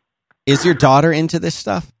 Is your daughter into this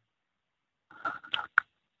stuff?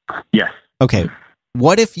 Yes. Okay.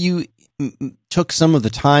 What if you took some of the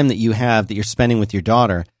time that you have that you're spending with your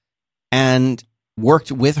daughter and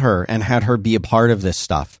worked with her and had her be a part of this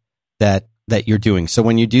stuff that you're doing? So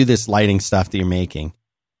when you do this lighting stuff that you're making,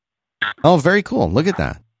 oh, very cool. Look at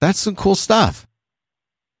that. That's some cool stuff.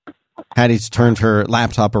 Hattie's turned her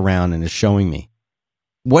laptop around and is showing me.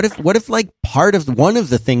 What if like part of one of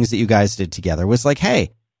the things that you guys did together was like, hey,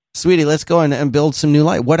 sweetie, let's go and build some new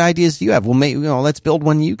light. What ideas do you have? Well, let's build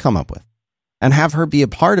one you come up with, and have her be a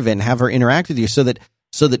part of it and have her interact with you so that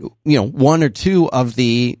 1 or 2 of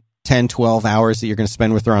the 10, 12 hours that you're going to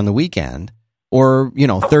spend with her on the weekend, or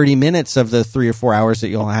 30 minutes of the 3 or 4 hours that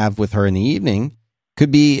you'll have with her in the evening could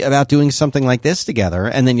be about doing something like this together.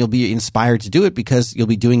 And then you'll be inspired to do it because you'll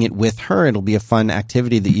be doing it with her. It'll be a fun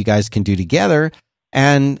activity that you guys can do together.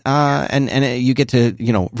 And you get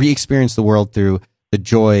to, re-experience the world through the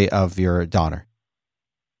joy of your daughter.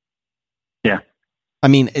 Yeah. I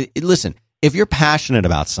mean, listen, if you're passionate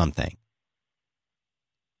about something,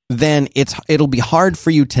 then it'll be hard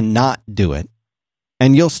for you to not do it.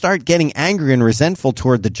 And you'll start getting angry and resentful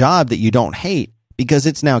toward the job that you don't hate because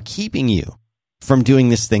it's now keeping you from doing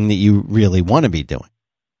this thing that you really want to be doing.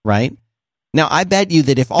 Right? Now, I bet you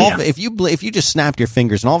that if you just snapped your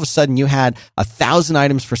fingers and all of a sudden you had 1,000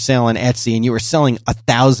 items for sale on Etsy and you were selling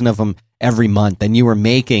 1,000 of them every month and you were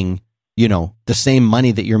making, the same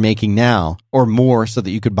money that you're making now or more so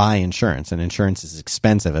that you could buy insurance, and insurance is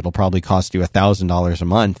expensive. It'll probably cost you $1,000 a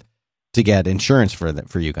month to get insurance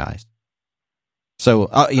for you guys. So,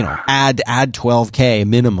 add $12K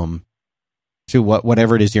minimum to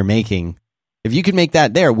whatever it is you're making. If you could make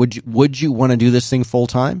that there, would you want to do this thing full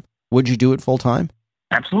time? Would you do it full time?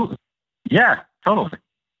 Absolutely. Yeah, totally.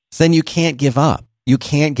 So then you can't give up. You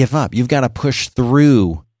can't give up. You've got to push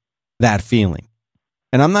through that feeling.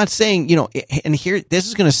 And I'm not saying, and here, this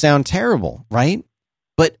is going to sound terrible, right?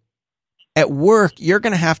 But at work, you're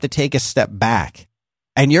going to have to take a step back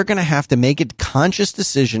and you're going to have to make a conscious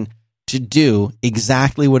decision to do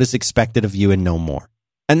exactly what is expected of you and no more.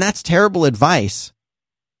 And that's terrible advice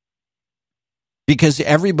because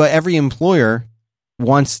every employer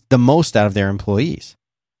wants the most out of their employees.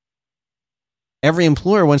 Every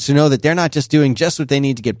employer wants to know that they're not just doing just what they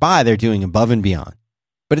need to get by, they're doing above and beyond.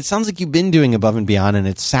 But it sounds like you've been doing above and beyond and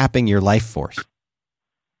it's sapping your life force.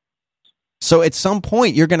 So at some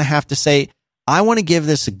point, you're going to have to say, I want to give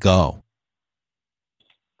this a go.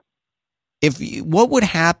 What would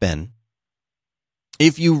happen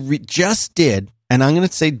if you just did, and I'm going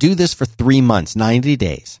to say do this for 3 months, 90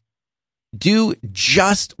 days. Do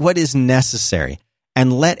just what is necessary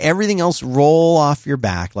and let everything else roll off your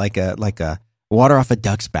back like a water off a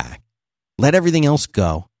duck's back. Let everything else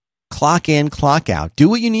go. Clock in, clock out. Do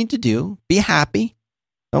what you need to do. Be happy.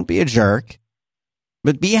 Don't be a jerk.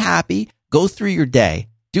 But be happy. Go through your day.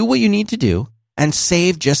 Do what you need to do and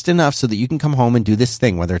save just enough so that you can come home and do this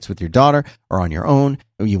thing, whether it's with your daughter or on your own,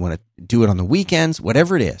 or you want to do it on the weekends,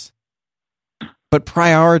 whatever it is. But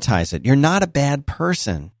prioritize it. You're not a bad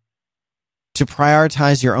person to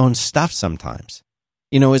prioritize your own stuff sometimes.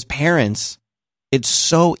 As parents, it's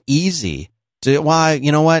so easy to,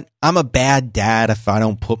 you know what? I'm a bad dad if I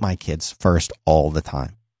don't put my kids first all the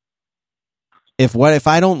time. If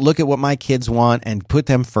I don't look at what my kids want and put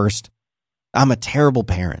them first, I'm a terrible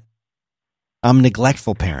parent. I'm a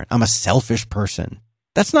neglectful parent. I'm a selfish person.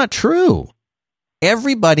 That's not true.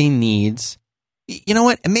 Everybody needs, you know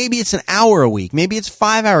what? Maybe it's an hour a week. Maybe it's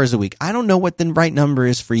 5 hours a week. I don't know what the right number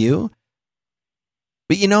is for you.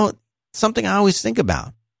 But something I always think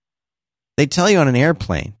about. They tell you on an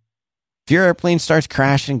airplane, if your airplane starts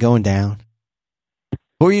crashing, going down,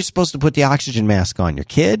 Who are you supposed to put the oxygen mask on? Your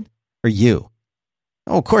kid or you?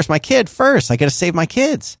 Oh, of course, my kid first. I got to save my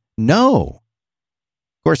kids. No.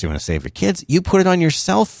 Of course you want to save your kids. You put it on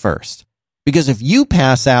yourself first. Because if you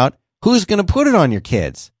pass out, who's going to put it on your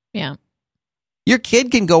kids? Yeah. Your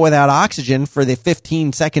kid can go without oxygen for the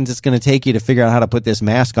 15 seconds it's going to take you to figure out how to put this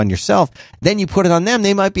mask on yourself. Then you put it on them.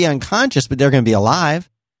 They might be unconscious, but they're going to be alive.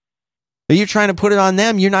 But you're trying to put it on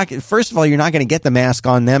them. First of all, you're not going to get the mask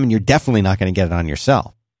on them, and you're definitely not going to get it on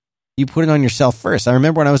yourself. You put it on yourself first. I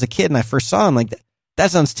remember when I was a kid and I first saw him, like,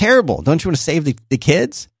 that sounds terrible. Don't you want to save the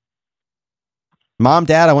kids? Mom,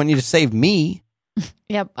 Dad, I want you to save me.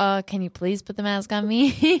 Yep. Can you please put the mask on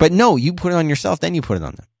me? But no, you put it on yourself, then you put it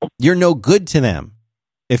on them. You're no good to them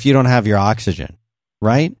if you don't have your oxygen,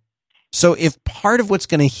 right? So if part of what's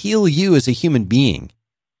going to heal you as a human being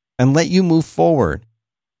and let you move forward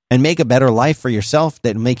and make a better life for yourself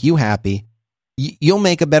that will make you happy, you'll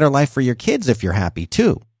make a better life for your kids if you're happy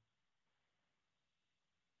too.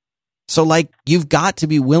 So like, you've got to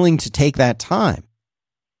be willing to take that time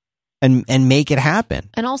and make it happen.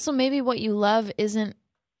 And also maybe what you love isn't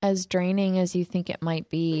as draining as you think it might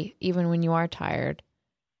be, even when you are tired.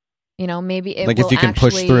 You know, maybe it like will if you can actually,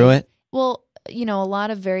 push through it. Well, you know, a lot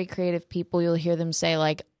of very creative people, you'll hear them say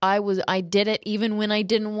like, I did it even when I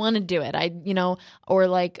didn't want to do it. Or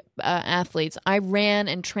like athletes, I ran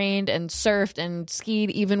and trained and surfed and skied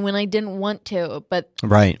even when I didn't want to, but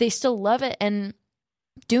right. They still love it. And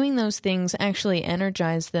doing those things actually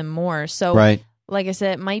energize them more. So, right. Like I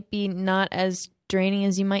said, it might be not as draining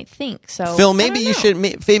as you might think. So, Phil, maybe you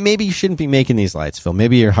shouldn't be making these lights, Phil.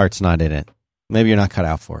 Maybe your heart's not in it. Maybe you're not cut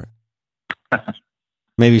out for it.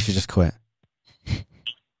 Maybe you should just quit.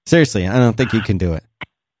 Seriously, I don't think you can do it.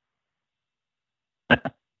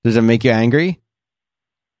 Does it make you angry?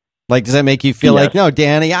 Like, does that make you feel like, no,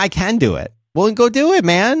 Danny, I can do it? Well, then go do it,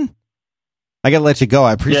 man. I got to let you go.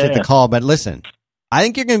 I appreciate the call, but listen, I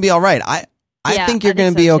think you're going to be all right. I think you're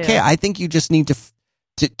going to be okay. Too. I think you just need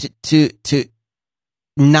to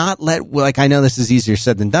not let, like, I know this is easier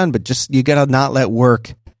said than done, but just, you got to not let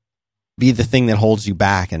work be the thing that holds you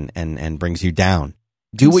back and brings you down.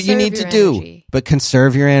 Do what you need to do, but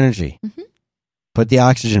conserve your energy. Mm-hmm. Put the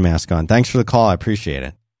oxygen mask on. Thanks for the call. I appreciate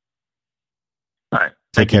it. All right.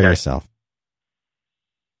 Take care of yourself.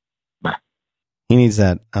 Bye. He needs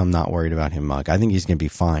that I'm not worried about him mug. I think he's going to be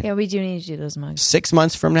fine. Yeah, we do need to do those mugs. 6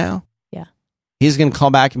 months from now? Yeah. He's going to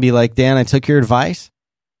call back and be like, Dan, I took your advice.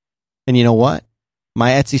 And you know what? My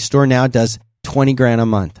Etsy store now does $20,000 a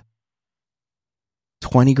month.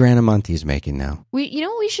 $20,000 a month he's making now. You know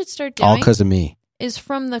what we should start doing? All because of me. Is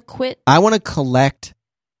from the quit. I want to collect,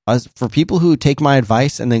 for people who take my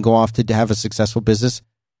advice and then go off to have a successful business,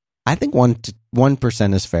 I think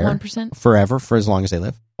 1% is fair. 1%? Forever, for as long as they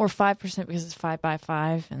live. Or 5% because it's 5 by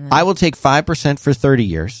 5. And then... I will take 5% for 30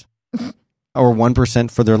 years. Or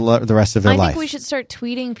 1% for the rest of their life. I think we should start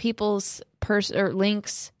tweeting people's or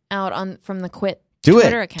links out from the quit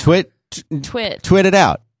Twitter account. Twit it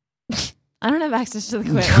out. I don't have access to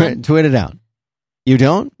the quit one. Twit it out. You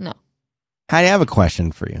don't? No. I have a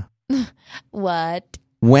question for you. What?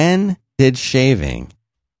 When did shaving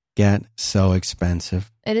get so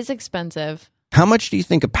expensive? It is expensive. How much do you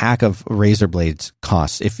think a pack of razor blades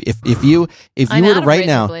costs? If you I'm were out to of right razor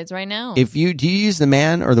now, blades right now. do you use the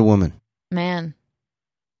man or the woman? Man.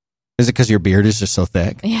 Is it because your beard is just so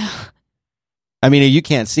thick? Yeah. I mean, you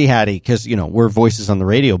can't see Hattie because, we're voices on the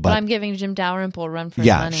radio, but I'm giving Jim Dalrymple a run for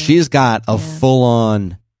his money. She's got a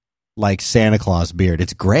full-on, like, Santa Claus beard.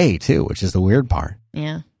 It's gray, too, which is the weird part.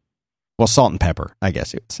 Yeah. Well, salt and pepper, I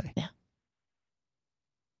guess you would say. Yeah.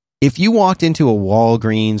 If you walked into a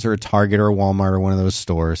Walgreens or a Target or a Walmart or one of those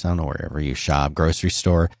stores, I don't know, wherever you shop, grocery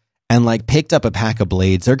store, and, like, picked up a pack of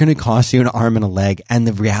blades, they're going to cost you an arm and a leg, and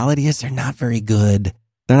the reality is they're not very good.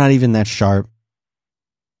 They're not even that sharp.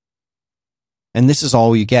 And this is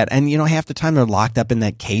all you get. And, half the time they're locked up in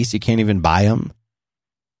that case. You can't even buy them.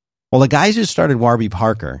 Well, the guys who started Warby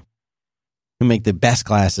Parker, who make the best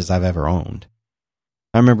glasses I've ever owned.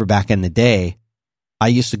 I remember back in the day, I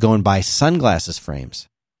used to go and buy sunglasses frames.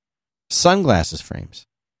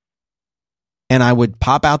 And I would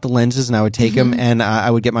pop out the lenses and I would take them and I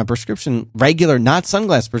would get my prescription, regular, not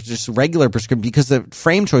sunglasses, but just regular prescription because the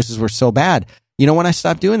frame choices were so bad. You know when I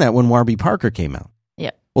stopped doing that? When Warby Parker came out.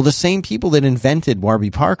 Yep. Well, the same people that invented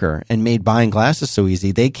Warby Parker and made buying glasses so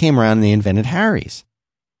easy, they came around and they invented Harry's.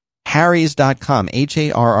 Harrys.com,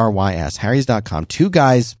 Harrys, Harrys.com. Two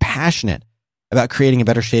guys passionate about creating a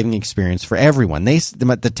better shaving experience for everyone.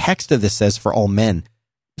 The text of this says for all men.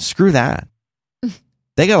 Screw that.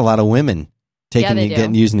 They got a lot of women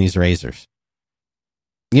using these razors.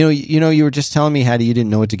 You were just telling me, Hattie, you didn't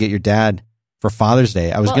know what to get your dad for Father's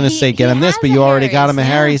Day. I was Well, going to say get him this, has but a you already got him a Yeah,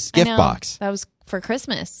 Harry's I gift know. box. That was for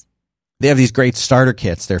Christmas. They have these great starter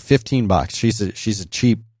kits. They're $15. She's a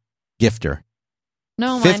cheap gifter.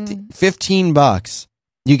 No, mine. $15.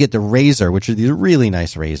 You get the razor, which are these really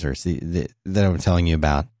nice razors that I'm telling you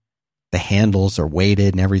about. The handles are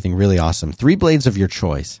weighted and everything, really awesome. 3 blades of your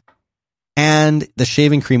choice. And the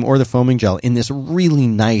shaving cream or the foaming gel in this really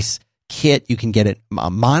nice kit. You can get it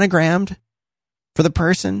monogrammed for the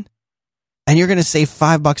person. And you're going to save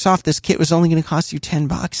 $5 off. This kit was only going to cost you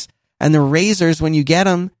 $10. And the razors, when you get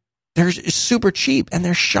them, they're super cheap and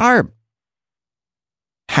they're sharp.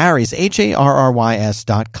 Harry's,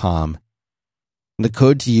 HARRYS.com. The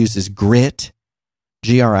code to use is GRIT,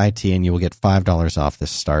 GRIT, and you will get $5 off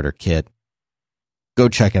this starter kit. Go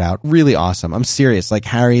check it out. Really awesome. I'm serious. Like,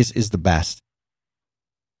 Harry's is the best.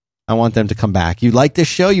 I want them to come back. You like this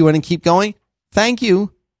show? You want to keep going? Thank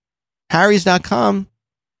you. Harrys.com.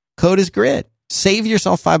 Code is GRIT. Save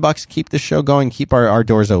yourself $5. Keep the show going. Keep our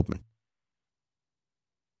doors open.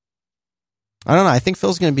 I don't know. I think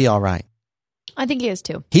Phil's going to be all right. I think he is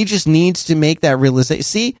too. He just needs to make that realization.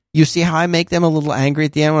 See, you see how I make them a little angry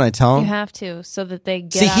at the end when I tell him? You have to, so that they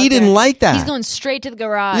get See, out he didn't there. like that. He's going straight to the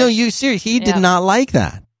garage. No, you serious. He did Yep. not like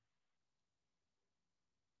that.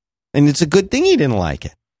 And it's a good thing he didn't like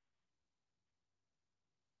it.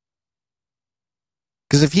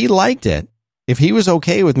 Because if he liked it, if he was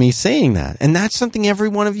okay with me saying that, and that's something every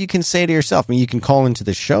one of you can say to yourself. I mean, you can call into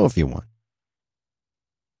the show if you want.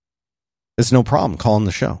 There's no problem. Call in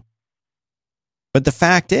the show. But the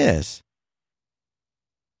fact is,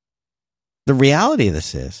 the reality of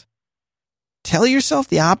this is, tell yourself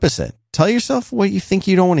the opposite. Tell yourself what you think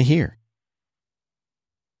you don't want to hear.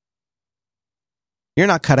 You're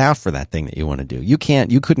not cut out for that thing that you want to do. You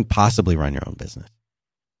couldn't possibly run your own business.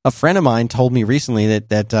 A friend of mine told me recently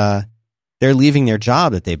that they're leaving their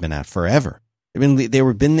job that they've been at forever.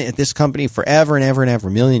 They've been at this company forever and ever and ever,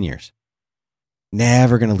 a million years.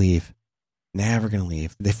 Never going to leave. Never going to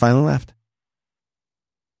leave. They finally left.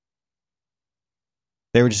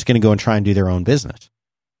 They were just going to go and try and do their own business.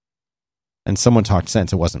 And someone talked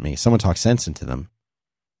sense. It wasn't me. Someone talked sense into them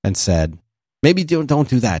and said, maybe don't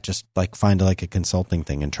do that. Just like find like a consulting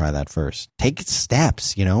thing and try that first. Take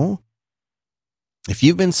steps, you know? If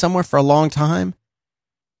you've been somewhere for a long time,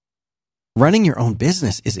 running your own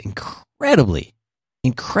business is incredibly,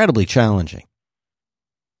 incredibly challenging.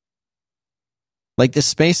 Like this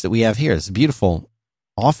space that we have here, this beautiful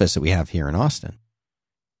office that we have here in Austin.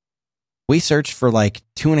 We searched for like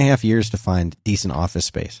 2.5 years to find decent office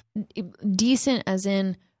space. Decent as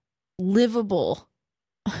in livable.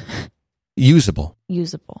 Usable.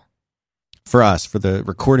 Usable. For us, for the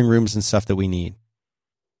recording rooms and stuff that we need.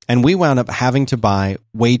 And we wound up having to buy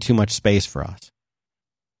way too much space for us.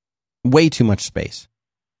 Way too much space.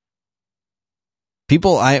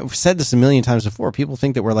 People, I've said this a million times before, people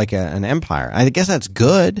think that we're like an empire. I guess that's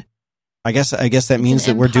good. I guess that means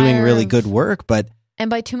that we're doing really good work, but... And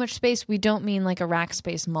by too much space, we don't mean like a rack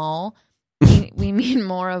space mall. We mean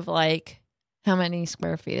more of like, how many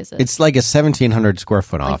square feet is it? It's like a 1,700 square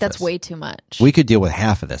foot office. Like that's way too much. We could deal with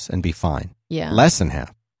half of this and be fine. Yeah. Less than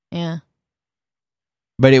half. Yeah.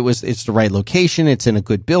 But it's the right location. It's in a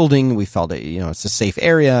good building. We felt it, it's a safe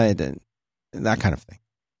area, that kind of thing.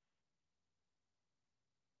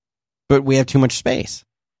 But we have too much space.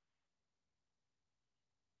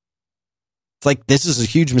 It's like, this is a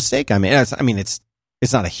huge mistake I made.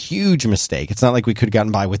 It's not a huge mistake. It's not like we could have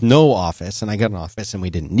gotten by with no office and I got an office and we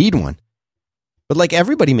didn't need one. But like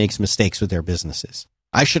everybody makes mistakes with their businesses.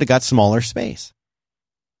 I should have got smaller space.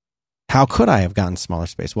 How could I have gotten smaller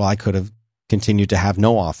space? Well, I could have continued to have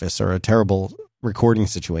no office or a terrible recording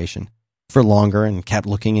situation for longer and kept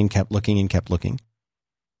looking and kept looking and kept looking.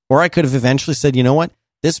 Or I could have eventually said, you know what?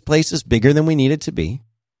 This place is bigger than we need it to be.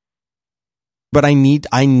 But I need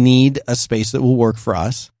a space that will work for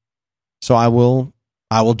us. So I will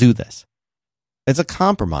do this. It's a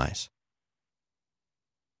compromise.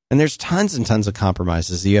 And there's tons and tons of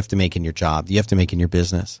compromises that you have to make in your job, that you have to make in your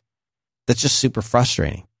business. That's just super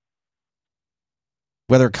frustrating.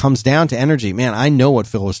 Whether it comes down to energy, man, I know what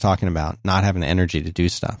Phil was talking about, not having the energy to do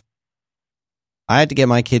stuff. I had to get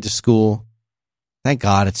my kid to school. Thank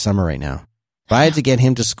God it's summer right now. But I had to get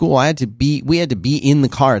him to school. We had to be in the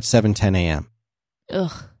car at 7:10 a.m.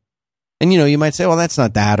 Ugh. And you might say, well, that's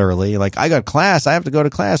not that early. Like, I got class, I have to go to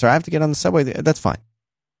class, or I have to get on the subway. That's fine.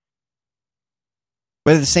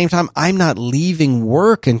 But at the same time, I'm not leaving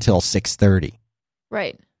work until 6:30.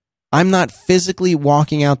 Right. I'm not physically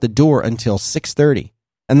walking out the door until 6:30.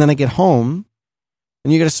 And then I get home,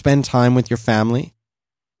 and you got to spend time with your family.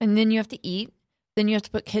 And then you have to eat. Then you have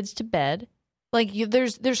to put kids to bed. Like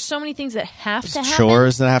there's so many things that have to happen.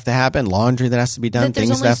 Chores that have to happen, laundry that has to be done, that there's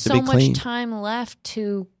things only that have to so be much cleaned. time left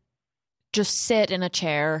to just sit in a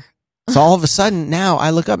chair. So all of a sudden now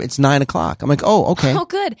I look up, it's 9 o'clock. I'm like, oh, okay. Oh,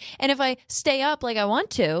 good. And if I stay up like I want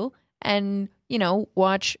to and,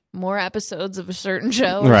 watch more episodes of a certain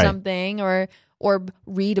show or Right. something or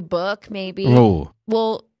read a book maybe, Oh,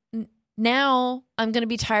 well, now I'm going to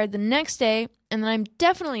be tired the next day and then I'm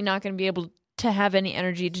definitely not going to be able to have any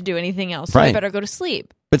energy to do anything else. So I Right. better go to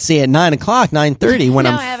sleep. but see, at 9 o'clock, 9:30, when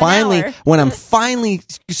Now I have an hour. when I'm finally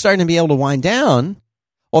starting to be able to wind down,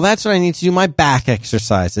 well, that's when I need to do my back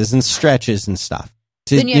exercises and stretches and stuff.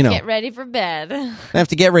 Then you have to get ready for bed. I have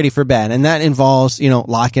to get ready for bed, and that involves,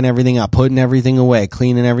 locking everything up, putting everything away,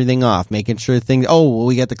 cleaning everything off, making sure things. Oh, well,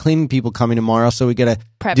 we got the cleaning people coming tomorrow, so we got to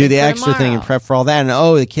Prepping do the for extra thing and tomorrow. prep for all that. And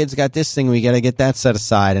the kids got this thing, we got to get that set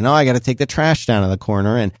aside, and I got to take the trash down in the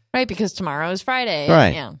corner. And Right, because tomorrow is Friday.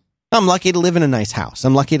 Right. Yeah. I'm lucky to live in a nice house.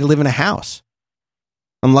 I'm lucky to live in a house.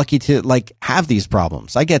 I'm lucky to have these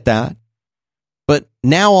problems. I get that, but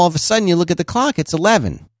now all of a sudden you look at the clock, it's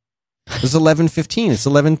 11. It's 11:15. It's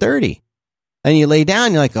 11:30. And you lay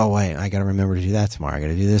down, you're like, oh, wait, I got to remember to do that tomorrow. I got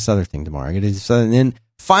to do this other thing tomorrow. I got to do this other. And then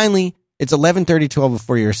finally, it's 11:30, 12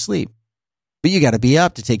 before you're asleep. But you got to be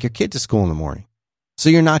up to take your kid to school in the morning. So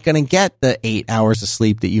you're not going to get the 8 hours of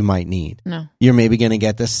sleep that you might need. No. You're maybe going to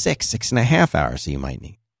get the 6.5 hours that you might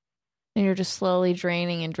need. And you're just slowly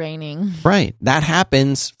draining and draining. Right. That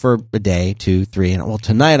happens for a day, 2, 3. And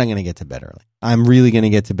tonight I'm going to get to bed early. I'm really going to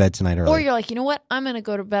get to bed tonight early. Or you're like, you know what? I'm going to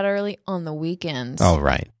go to bed early on the weekends. Oh,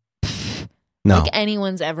 right. No. Like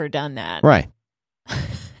anyone's ever done that. Right.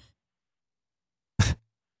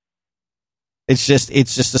 It's just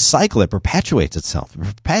a cycle. It perpetuates itself.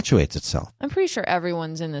 I'm pretty sure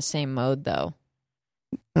everyone's in the same mode, though.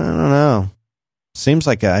 I don't know. It seems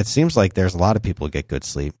like there's a lot of people who get good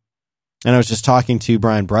sleep. And I was just talking to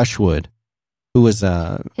Brian Brushwood, who was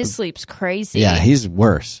His sleep's crazy. yeah, he's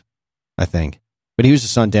worse, I think. But he was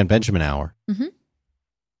just on Dan Benjamin Hour. Mhm.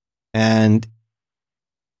 And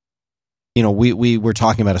we were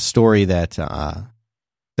talking about a story that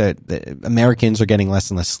that Americans are getting less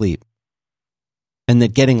and less sleep. And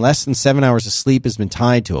that getting less than 7 hours of sleep has been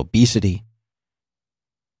tied to obesity,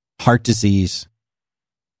 heart disease,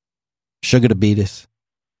 sugar diabetes,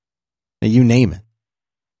 you name it.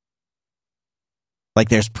 Like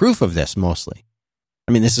there's proof of this mostly.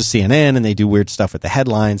 I mean, this is CNN and they do weird stuff with the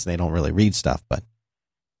headlines and they don't really read stuff, but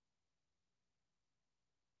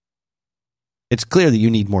it's clear that you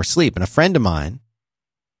need more sleep. And a friend of mine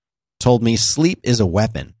told me sleep is a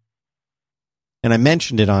weapon. And I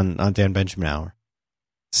mentioned it on Dan Benjamin Hour.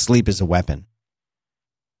 Sleep is a weapon.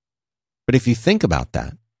 But if you think about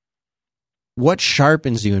that, what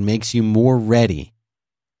sharpens you and makes you more ready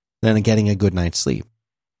than getting a good night's sleep?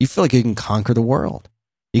 You feel like you can conquer the world.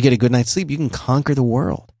 You get a good night's sleep, you can conquer the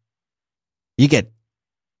world. You get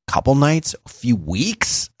a couple nights, a few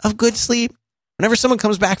weeks of good sleep. Whenever someone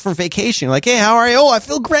comes back from vacation, you're like, hey, how are you? Oh, I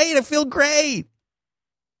feel great.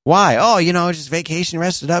 Why? Oh, just vacation,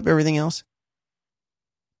 rested up, everything else.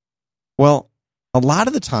 Well, a lot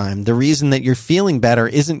of the time, the reason that you're feeling better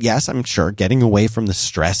isn't, yes, I'm sure, getting away from the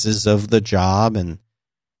stresses of the job and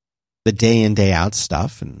the day in, day out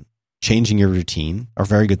stuff and changing your routine are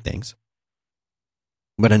very good things.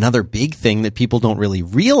 But another big thing that people don't really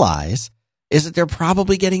realize is that they're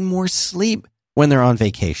probably getting more sleep when they're on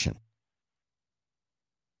vacation.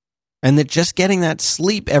 And that just getting that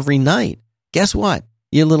sleep every night, guess what?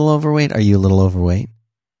 You a little overweight? Are you a little overweight?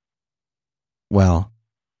 Well,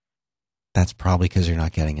 that's probably because you're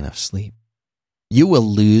not getting enough sleep. You will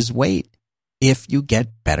lose weight if you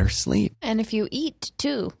get better sleep. And if you eat,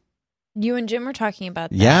 too. You and Jim were talking about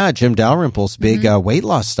that. Yeah, Jim Dalrymple's big weight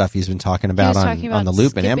loss stuff he's been talking about on the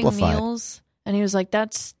Loop and Amplified. Meals, and he was like,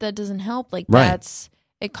 that doesn't help. Like, Right.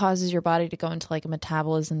 it causes your body to go into like a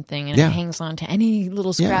metabolism thing, and Yeah. it hangs on to any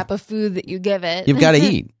little scrap of food that you give it. You've got to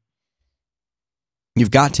eat.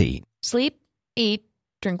 You've got to eat. Sleep, eat,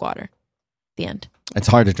 drink water. The end. It's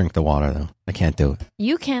hard to drink the water, though. I can't do it.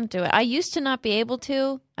 You can't do it. I used to not be able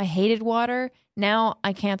to. I hated water. Now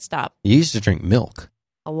I can't stop. You used to drink milk.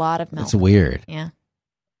 A lot of milk. That's weird. Yeah.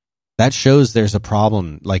 That shows there's a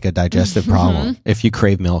problem, like a digestive problem. If you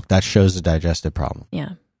crave milk, that shows a digestive problem. Yeah.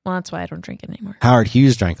 Well, that's why I don't drink it anymore. Howard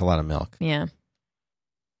Hughes drank a lot of milk. Yeah.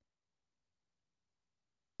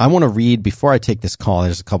 I want to read, before I take this call,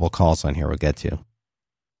 there's a couple calls on here we'll get to.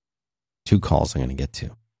 2 calls I'm going to get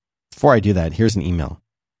to. Before I do that, here's an email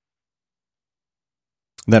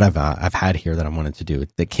that I've had here that I wanted to do.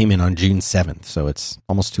 That came in on June 7th, so it's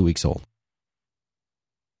almost 2 weeks old.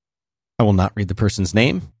 I will not read the person's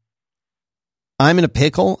name. I'm in a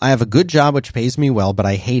pickle. I have a good job which pays me well, but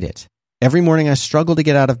I hate it. Every morning I struggle to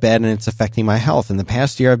get out of bed and it's affecting my health. In the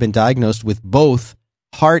past year, I've been diagnosed with both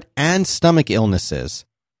heart and stomach illnesses,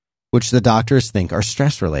 which the doctors think are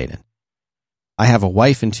stress-related. I have a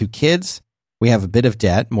wife and 2 kids. We have a bit of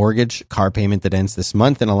debt, mortgage, car payment that ends this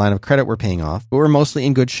month, and a line of credit we're paying off, but we're mostly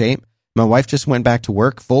in good shape. My wife just went back to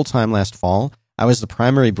work full-time last fall. I was the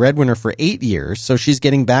primary breadwinner for 8 years, so she's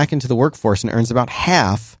getting back into the workforce and earns about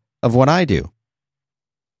half of what I do.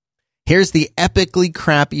 Here's the epically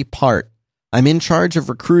crappy part. I'm in charge of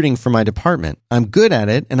recruiting for my department. I'm good at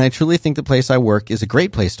it, and I truly think the place I work is a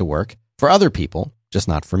great place to work for other people, just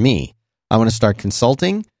not for me. I want to start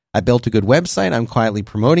consulting. I built a good website. I'm quietly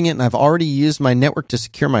promoting it, and I've already used my network to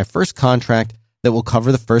secure my first contract that will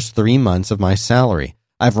cover the first 3 months of my salary.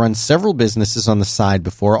 I've run several businesses on the side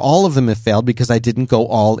before. All of them have failed because I didn't go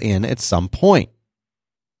all in at some point,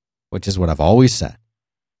 which is what I've always said.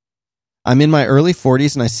 I'm in my early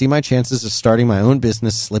 40s and I see my chances of starting my own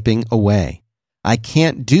business slipping away. I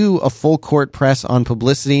can't do a full court press on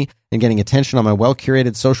publicity and getting attention on my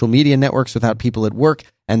well-curated social media networks without people at work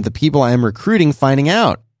and the people I am recruiting finding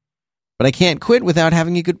out. But I can't quit without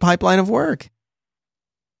having a good pipeline of work.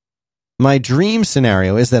 My dream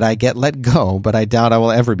scenario is that I get let go, but I doubt I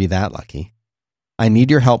will ever be that lucky. I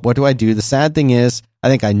need your help. What do I do? The sad thing is, I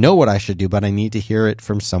think I know what I should do, but I need to hear it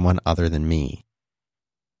from someone other than me.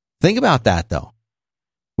 Think about that, though.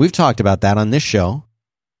 We've talked about that on this show.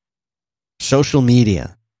 Social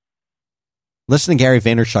media. Listen to Gary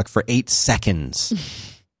Vaynerchuk for 8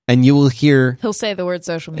 seconds, and you will hear... He'll say the word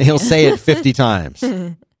social media. He'll say it 50 times.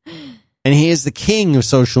 And he is the king of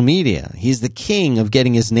social media. He's the king of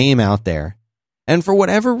getting his name out there. And for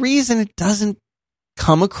whatever reason, it doesn't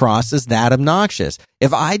come across as that obnoxious.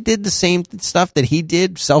 If I did the same stuff that he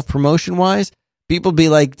did self-promotion-wise, people be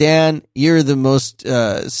like, Dan, you're the most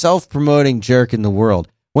self-promoting jerk in the world.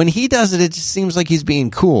 When he does it, it just seems like he's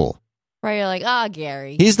being cool. Right, you're like,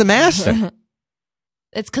 Gary. He's the master.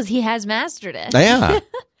 It's because he has mastered it. Yeah.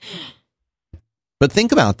 But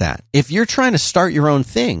think about that. If you're trying to start your own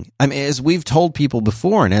thing, I mean, as we've told people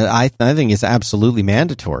before, and I think it's absolutely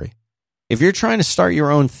mandatory. If you're trying to start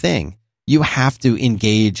your own thing, you have to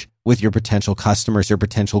engage with your potential customers, your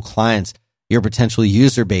potential clients, your potential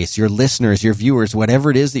user base, your listeners, your viewers,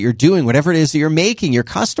 whatever it is that you're doing, whatever it is that you're making, your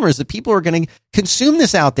customers, the people who are going to consume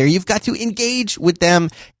this out there. You've got to engage with them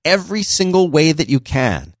every single way that you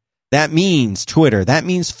can. That means Twitter. That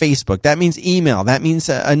means Facebook. That means email. That means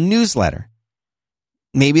a newsletter.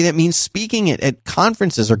 Maybe that means speaking at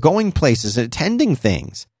conferences or going places, attending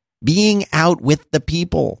things, being out with the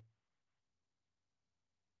people,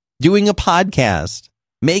 doing a podcast,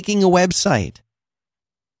 making a website.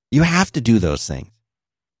 You have to do those things.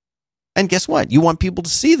 And guess what? You want people to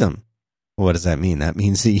see them. Well, what does that mean? That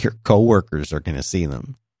means that your coworkers are going to see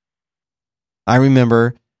them. I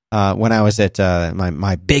remember when I was at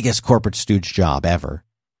my biggest corporate stooge job ever,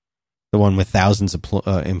 the one with thousands of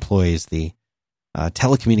employees, the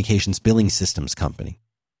telecommunications billing systems company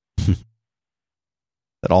that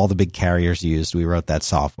all the big carriers used. We wrote that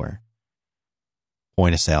software,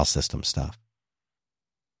 point of sale system stuff.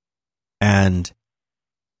 And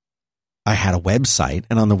I had a website,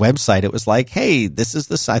 and on the website it was like, hey, this is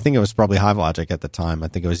this. I think it was probably HiveLogic at the time. I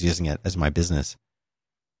think I was using it as my business.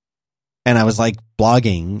 And I was like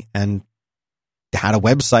blogging and had a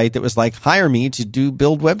website that was like, hire me to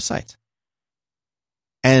build websites.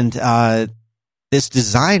 And this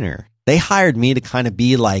designer, they hired me to kind of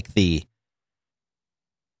be like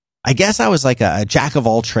I guess I was like a jack of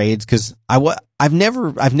all trades, because I've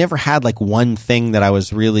never had like one thing that I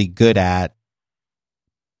was really good at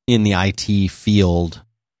in the IT field.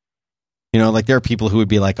 You know, like there are people who would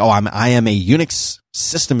be like, I am a Unix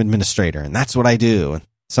system administrator and that's what I do. And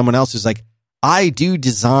someone else is like, I do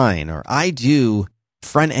design, or I do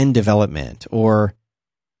front end development, or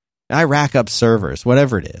I rack up servers,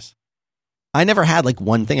 whatever it is. I never had like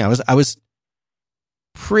one thing. I was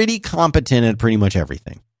pretty competent at pretty much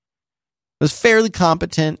everything. I was fairly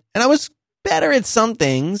competent, and I was better at some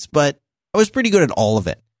things, but I was pretty good at all of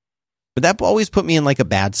it. But that always put me in like a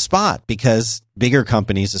bad spot, because bigger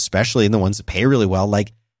companies, especially the ones that pay really well,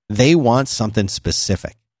 like they want something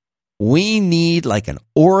specific. We need like an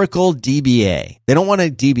Oracle DBA. They don't want a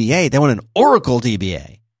DBA. They want an Oracle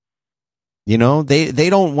DBA. You know, they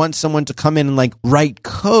don't want someone to come in and like write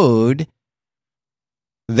code.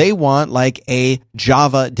 They want like a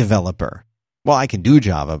Java developer. Well, I can do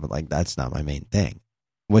Java, but like that's not my main thing.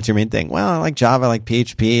 What's your main thing? Well, I like Java, I like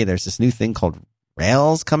PHP. There's this new thing called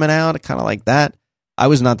Rails coming out. I kind of like that. I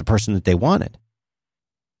was not the person that they wanted.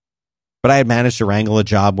 But I had managed to wrangle a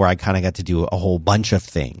job where I kind of got to do a whole bunch of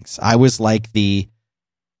things. I was like the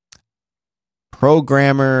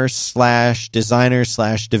programmer slash designer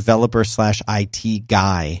slash developer slash IT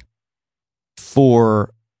guy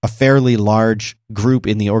for a fairly large group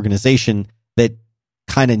in the organization that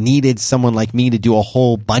kind of needed someone like me to do a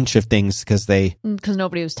whole bunch of things because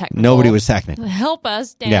nobody was technical. Nobody was technical. Help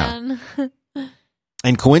us, Dan. Yeah.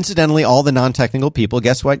 And coincidentally, all the non-technical people,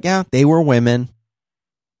 guess what? Yeah, they were women.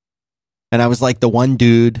 And I was like the one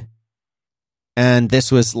dude. And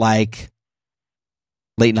this was like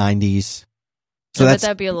late 90s. So I bet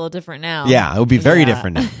that'd be a little different now. Yeah, it would be very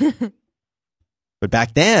different now. But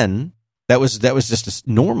back then, that was just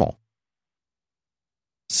normal.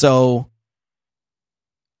 So,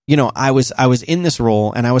 you know, I was in this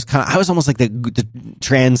role, and I was almost like the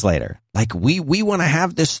translator. Like, we want to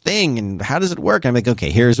have this thing, and how does it work? I'm like, okay,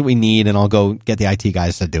 here's what we need, and I'll go get the IT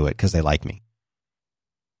guys to do it because they like me.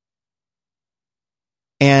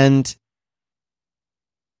 And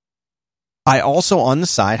I also on the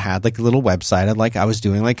side had like a little website. I was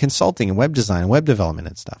doing like consulting and web design and web development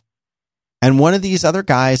and stuff. And one of these other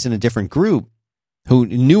guys in a different group who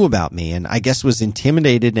knew about me and I guess was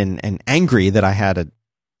intimidated and angry that I had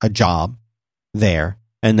a job there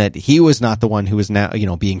and that he was not the one who was now, you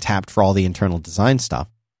know, being tapped for all the internal design stuff.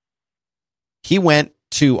 He went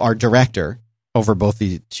to our director over both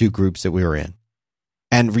the two groups that we were in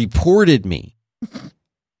and reported me.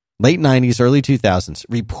 Late 90s, early 2000s,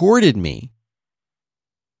 reported me.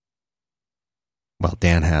 Well,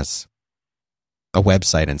 Dan has a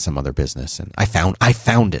website and some other business, and I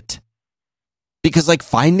found it. Because, like,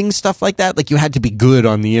 finding stuff like that, like, you had to be good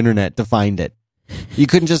on the internet to find it. You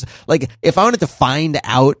couldn't just, like, if I wanted to find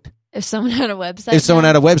out. If someone had a website.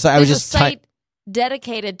 I was just. There's a site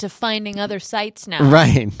dedicated to finding other sites now.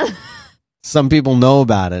 Right. Some people know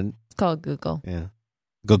about it. It's called Google. Yeah.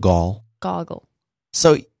 Goggle.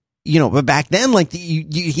 So, you know, but back then, like he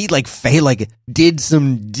did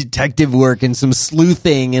some detective work and some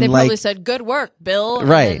sleuthing, and they probably said, "Good work, Bill."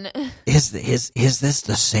 Right? Is this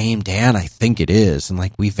the same Dan? I think it is, and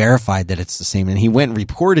like we verified that it's the same. And he went and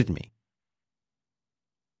reported me,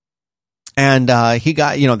 and he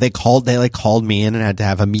got, you know, they called me in and had to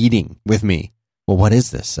have a meeting with me. Well, what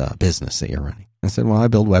is this business that you're running? I said, well, I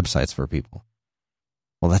build websites for people.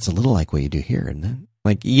 Well, that's a little like what you do here, isn't it?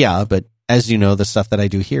 Like, yeah, but as you know, the stuff that I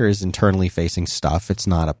do here is internally facing stuff. It's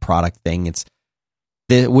not a product thing.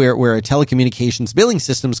 We're a telecommunications billing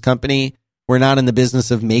systems company. We're not in the business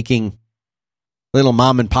of making little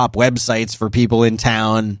mom and pop websites for people in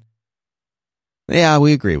town. Yeah,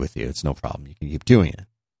 we agree with you. It's no problem. You can keep doing it.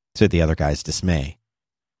 To the other guy's dismay.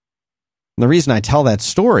 And the reason I tell that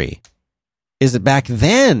story is that back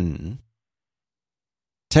then,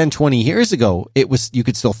 10, 20 years ago, you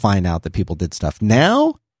could still find out that people did stuff.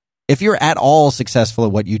 Now, if you're at all successful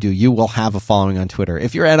at what you do, you will have a following on Twitter.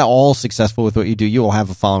 If you're at all successful with what you do, you will have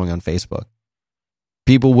a following on Facebook.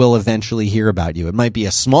 People will eventually hear about you. It might be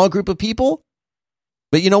a small group of people,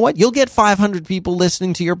 but you know what? You'll get 500 people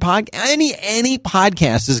listening to your podcast. Any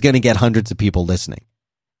podcast is going to get hundreds of people listening.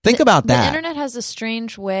 Think about that. The internet has a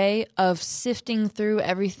strange way of sifting through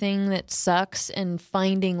everything that sucks and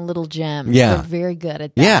finding little gems. Yeah. They're very good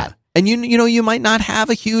at that. Yeah. And you know, you might not have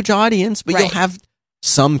a huge audience, but Right. you'll have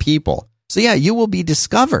some people. So yeah, you will be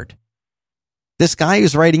discovered. This guy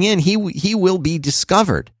who's writing in, he will be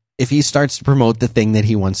discovered if he starts to promote the thing that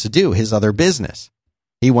he wants to do, his other business.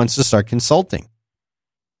 He wants to start consulting.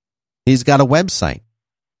 He's got a website.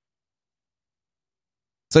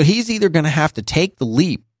 So he's either going to have to take the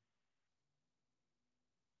leap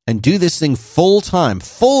and do this thing full time,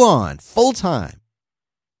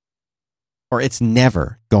 or it's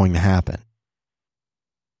never going to happen.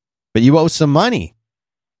 But you owe some money.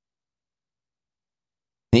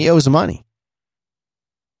 He owes money.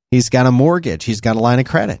 He's got a mortgage. He's got a line of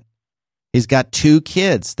credit. He's got 2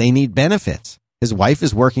 kids. They need benefits. His wife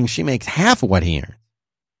is working. She makes half of what he earns.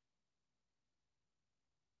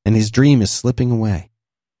 And his dream is slipping away.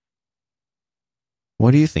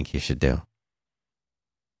 What do you think he should do?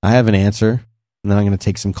 I have an answer, and then I'm going to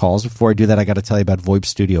take some calls. Before I do that, I got to tell you about VoIP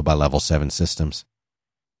Studio by Level 7 Systems.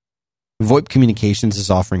 VoIP Communications is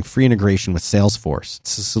offering free integration with Salesforce.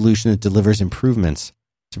 It's a solution that delivers improvements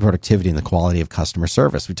to productivity and the quality of customer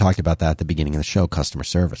service. We talked about that at the beginning of the show, customer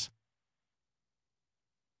service.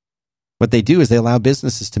 What they do is they allow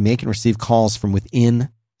businesses to make and receive calls from within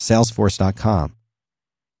Salesforce.com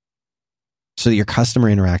so that your customer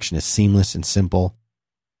interaction is seamless and simple.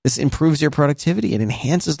 This improves your productivity. It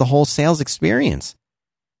enhances the whole sales experience.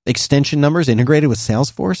 Extension numbers integrated with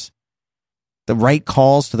Salesforce. The right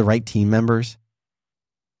calls to the right team members.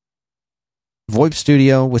 VoIP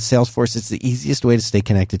Studio with Salesforce, it's the easiest way to stay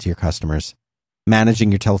connected to your customers,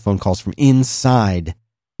 managing your telephone calls from inside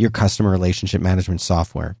your customer relationship management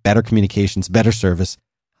software. Better communications, better service,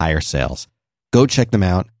 higher sales. Go check them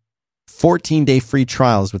out. 14-day free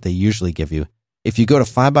trial is what they usually give you. If you go to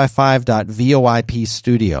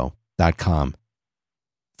 5x5.voipstudio.com,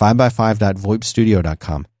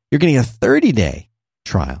 5x5.voipstudio.com, you're getting a 30-day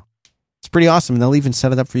trial. It's pretty awesome, and they'll even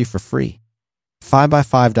set it up for you for free.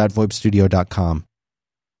 5x5.voipstudio.com.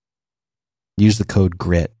 Use the code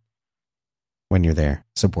GRIT when you're there.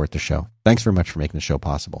 Support the show. Thanks very much for making the show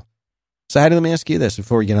possible. So, Hattie, let me ask you this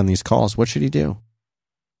before we get on these calls. What should he do?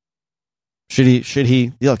 Should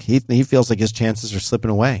he look, he feels like his chances are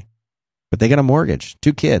slipping away. But they got a mortgage,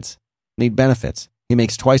 2 kids, need benefits. He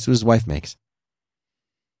makes twice what his wife makes.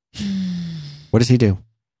 What does he do?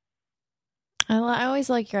 I always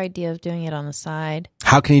like your idea of doing it on the side.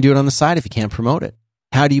 How can he do it on the side if he can't promote it?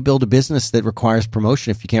 How do you build a business that requires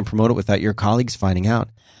promotion if you can't promote it without your colleagues finding out,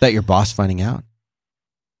 without your boss finding out?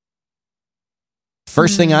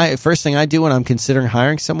 First thing I do when I'm considering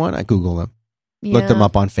hiring someone, I Google them. Yeah. Look them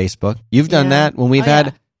up on Facebook. You've done that when we've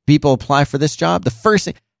had people apply for this job. The first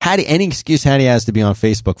thing, any excuse Hattie has to be on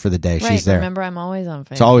Facebook for the day, Right, she's there. Remember, I'm always on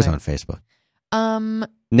Facebook. It's always on Facebook. Um,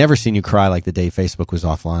 Never seen you cry like the day Facebook was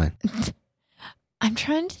offline. I'm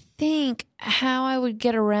trying to think how I would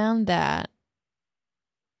get around that.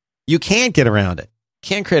 You can't get around it.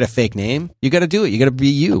 Can't create a fake name. You got to do it. You got to be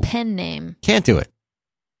you. A pen name. Can't do it.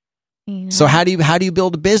 You know? So how do you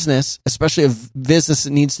build a business, especially a business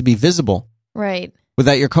that needs to be visible? Right.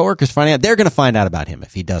 Without your coworkers finding out, they're going to find out about him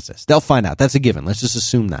if he does this. They'll find out. That's a given. Let's just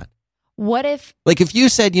assume that. What if... Like if you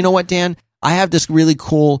said, you know what, Dan, I have this really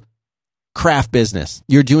cool craft business.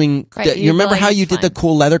 You're doing, Right, you remember like, how it's you did fine. the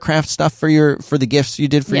cool leather craft stuff for the gifts you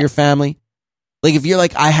did for your family? Like if you're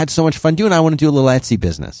like, I had so much fun doing it, I want to do a little Etsy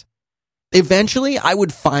business. Eventually, I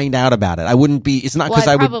would find out about it. I wouldn't be, it's not because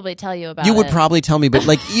I would probably tell you about you it. would probably tell me, but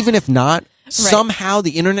like even if not, somehow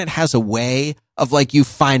the internet has a way of like you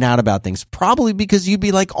find out about things. Probably because you'd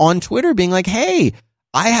be like on Twitter being like, hey,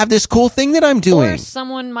 I have this cool thing that I'm doing. Or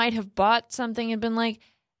someone might have bought something and been like,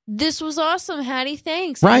 this was awesome, Hattie,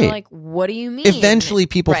 thanks. Right. And you're like, what do you mean? Eventually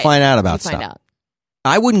people find out about stuff. Find out.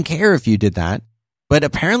 I wouldn't care if you did that, but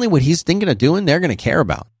apparently what he's thinking of doing, they're going to care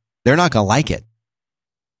about. They're not going to like it.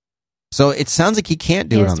 So it sounds like he can't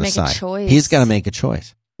do it on the side. He's got to make a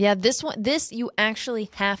choice. Yeah, this you actually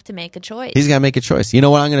have to make a choice. He's got to make a choice. You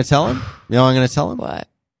know what I'm going to tell him? You know what I'm going to tell him? What?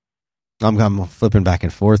 I'm flipping back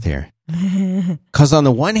and forth here. Because on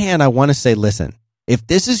the one hand, I want to say, listen, if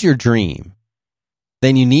this is your dream,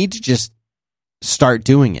 then you need to just start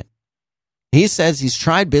doing it. He says he's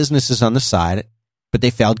tried businesses on the side, but they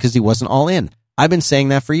failed because he wasn't all in. I've been saying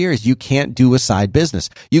that for years. You can't do a side business.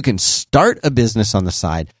 You can start a business on the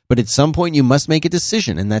side, but at some point you must make a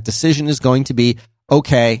decision, and that decision is going to be,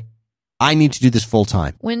 okay, I need to do this full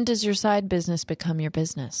time. When does your side business become your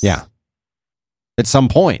business? Yeah. At some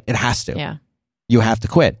point, it has to. Yeah. You have to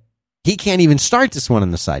quit. He can't even start this one on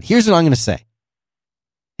the side. Here's what I'm going to say.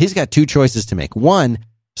 He's got 2 choices to make. One,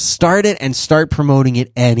 start it and start promoting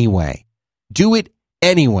it anyway. Do it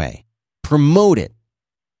anyway. Promote it.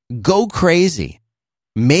 Go crazy.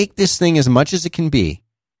 Make this thing as much as it can be.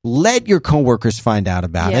 Let your coworkers find out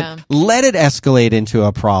about it. Let it escalate into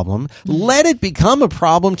a problem. Let it become a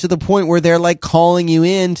problem to the point where they're like calling you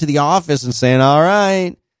in to the office and saying, all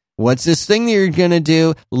right, what's this thing that you're going to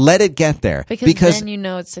do? Let it get there. Because then you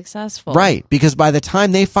know it's successful. Right. Because by the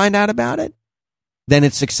time they find out about it, then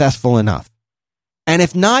it's successful enough. And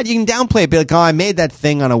if not, you can downplay it. Be like, oh, I made that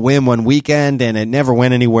thing on a whim one weekend and it never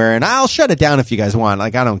went anywhere. And I'll shut it down if you guys want.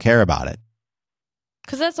 Like, I don't care about it.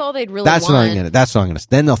 Because that's all they'd really That's want. what I'm going to.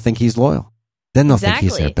 Then they'll think he's loyal. Then they'll think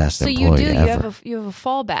he's their best employee ever. You have a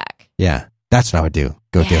fallback. Yeah. That's what I would do.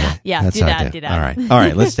 Go do it. Yeah, That's do what I that. Do that. All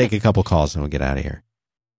right. Let's take a couple calls and we'll get out of here.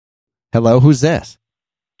 Hello. Who's this?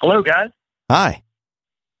 Hello, guys. Hi.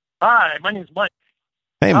 Hi, my name's Mike.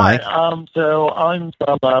 Hey, Mike. So I'm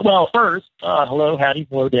from, first, hello, Hattie.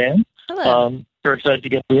 Hello, Dan. Hello. Very excited to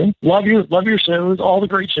get here. Love your shows, all the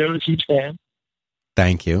great shows, huge fan.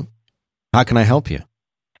 Thank you. How can I help you?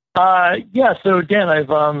 So Dan, I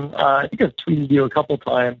think I've tweeted you a couple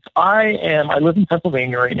times. I live in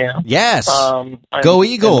Pennsylvania right now. Yes. Go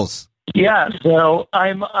Eagles. So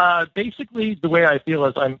I'm, basically the way I feel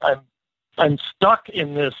is I'm stuck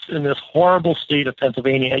in this horrible state of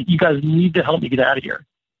Pennsylvania. You guys need to help me get out of here.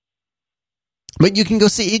 But you can go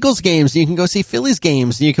see Eagles games. You can go see Phillies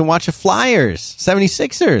games. You can watch the Flyers,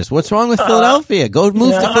 76ers. What's wrong with Philadelphia? Go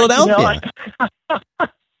move to Philadelphia.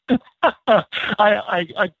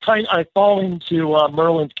 I fall into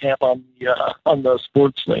Merlin's camp on the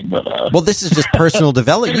sports thing, but well, this is just personal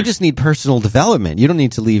development. You just need personal development. You don't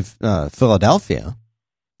need to leave Philadelphia.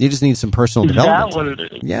 You just need some personal development. Is that what it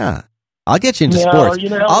is? Yeah, I'll get you into sports.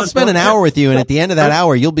 I'll spend an hour with you, and at the end of that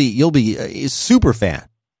hour, you'll be a super fan.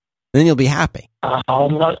 Then you'll be happy.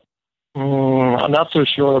 I'm not so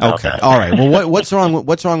sure about that. All right. Well, what's wrong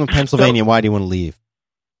with Pennsylvania? Why do you want to leave?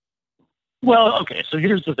 Well, okay. So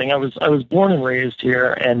here's the thing. I was born and raised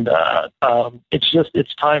here, and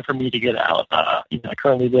it's time for me to get out. I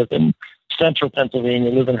currently live in central Pennsylvania,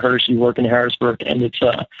 live in Hershey, work in Harrisburg, and it's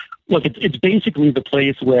basically the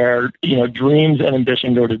place where dreams and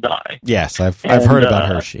ambition go to die. Yes, I've heard about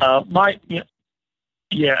Hershey. My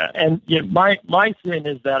sin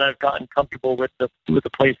is that I've gotten comfortable with the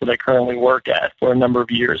place that I currently work at for a number of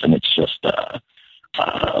years, and it's just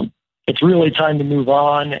it's really time to move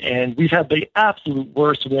on. And we've had the absolute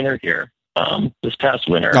worst winter here this past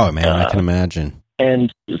winter. Oh man, I can imagine.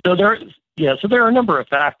 And so there are a number of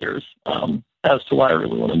factors as to why I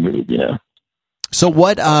really want to move. So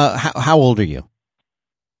what? How old are you?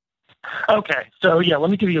 Okay, so let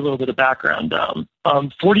me give you a little bit of background.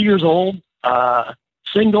 I'm 40 years old.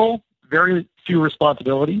 Single, very few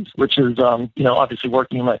responsibilities, which is, obviously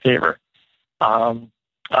working in my favor.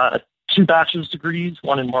 2 bachelor's degrees,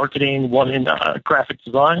 one in marketing, one in graphic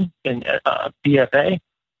design, and BFA.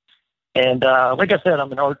 And like I said,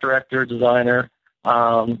 I'm an art director, designer,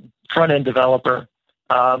 front-end developer.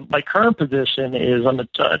 My current position is I'm a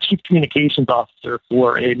chief communications officer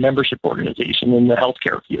for a membership organization in the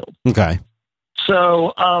healthcare field. Okay.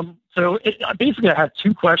 So, basically, I have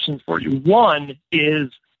 2 questions for you. One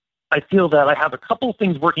is, I feel that I have a couple of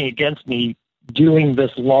things working against me doing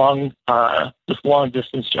this long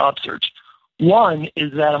distance job search. One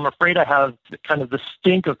is that I'm afraid I have kind of the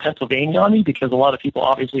stink of Pennsylvania on me, because a lot of people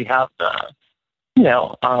obviously have a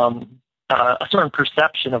certain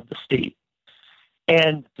perception of the state.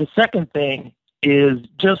 And the second thing is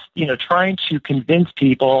just trying to convince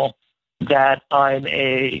people that I'm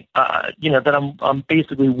I'm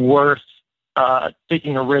basically worth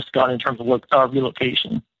taking a risk on in terms of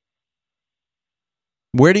relocation.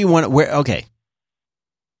 Where do you want? Okay,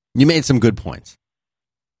 you made some good points.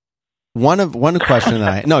 One question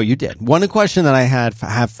that you did. One question that I have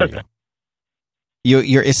for you.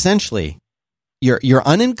 You're essentially you're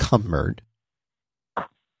unencumbered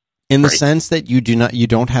in the sense that you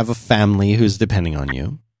don't have a family who's depending on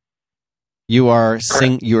you. You are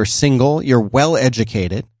you're single. You're well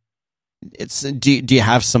educated. Do you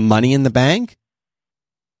have some money in the bank?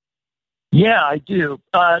 Yeah, I do.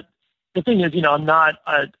 The thing is, I'm not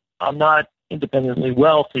independently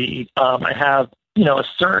wealthy. I have a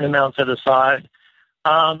certain amount set aside.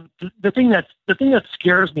 The thing that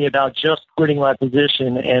scares me about just quitting my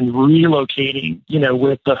position and relocating,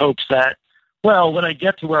 with the hopes that, well, when I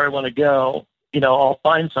get to where I want to go, I'll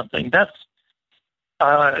find something. That's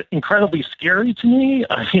incredibly scary to me.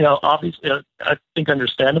 Obviously, I think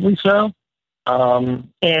understandably so. And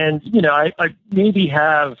I maybe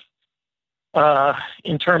have,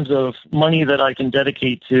 in terms of money that I can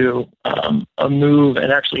dedicate to a move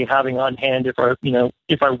and actually having on hand, if I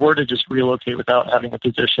were to just relocate without having a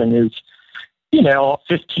position, is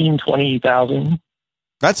 15,000-20,000.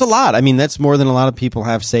 That's a lot. I mean, that's more than a lot of people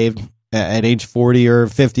have saved at age 40 or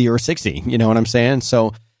 50 or 60. You know what I'm saying?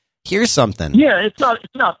 So here's something. Yeah, it's not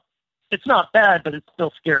bad, but it's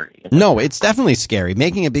still scary. No, it's definitely scary.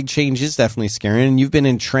 Making a big change is definitely scary, and you've been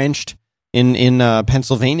entrenched in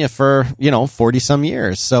Pennsylvania for 40 some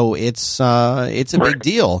years, so it's a big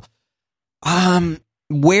deal.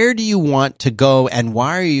 Where do you want to go, and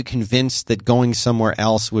why are you convinced that going somewhere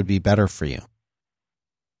else would be better for you?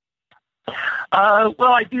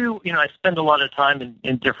 Well, I do. I spend a lot of time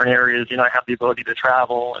in different areas. I have the ability to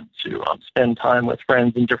travel and to spend time with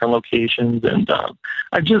friends in different locations, and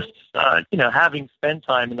I just having spent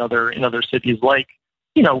time in other cities like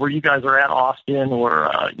where you guys are at, Austin, or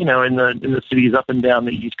in the cities up and down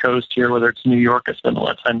the East Coast here, whether it's New York. I spend a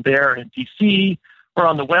lot of time there, and DC, or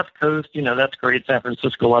on the West Coast. That's great. San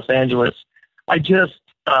Francisco, Los Angeles. I just,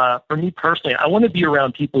 for me personally, I want to be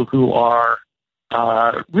around people who are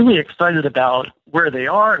really excited about where they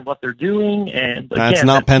are and what they're doing. And again, that's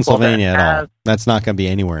not Pennsylvania at all. That's not going to be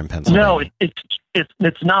anywhere in Pennsylvania. No,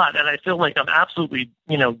 it's not. And I feel like I'm absolutely,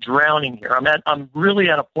 drowning here. I'm really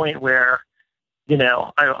at a point where,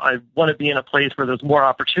 I want to be in a place where there's more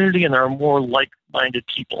opportunity and there are more like-minded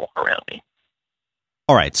people around me.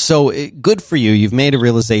 All right. So good for you. You've made a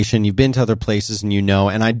realization. You've been to other places and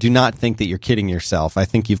and I do not think that you're kidding yourself. I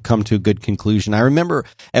think you've come to a good conclusion. I remember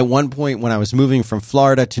at one point when I was moving from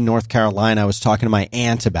Florida to North Carolina, I was talking to my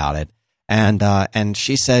aunt about it. And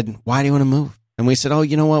she said, why do you want to move? And we said, oh,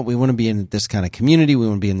 you know what? We want to be in this kind of community. We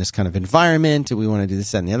want to be in this kind of environment. And we want to do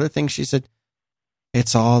this, that, and the other thing. She said,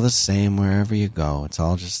 it's all the same wherever you go. It's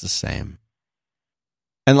all just the same.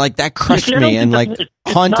 And like that crushed me and like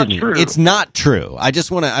haunted me. It's not true. I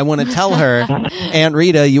want to tell her, Aunt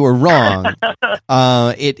Rita, you were wrong.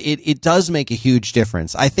 It does make a huge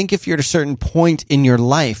difference. I think if you're at a certain point in your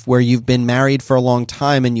life where you've been married for a long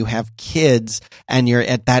time and you have kids and you're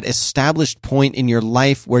at that established point in your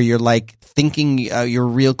life where you're like thinking you're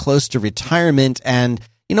real close to retirement and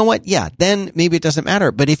you know what? Yeah, then maybe it doesn't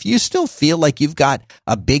matter. But if you still feel like you've got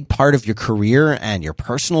a big part of your career and your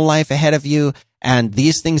personal life ahead of you, and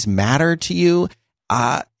these things matter to you,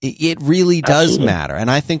 it really does matter. And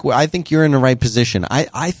I think you're in the right position.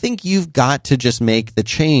 I think you've got to just make the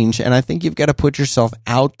change, and I think you've got to put yourself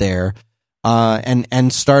out there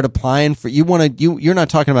and start applying for. You're not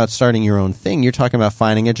talking about starting your own thing. You're talking about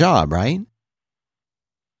finding a job, right?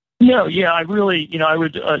 No, yeah, I really, I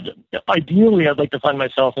would, ideally, I'd like to find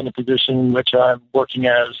myself in a position in which I'm working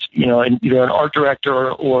as, either an art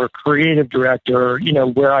director or creative director,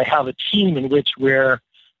 where I have a team in which we're,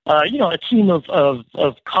 a team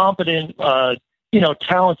of competent,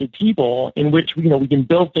 talented people in which, we can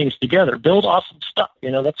build things together, build awesome stuff.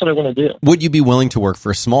 That's what I want to do. Would you be willing to work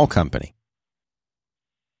for a small company?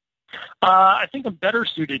 I think I'm better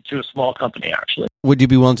suited to a small company, actually. Would you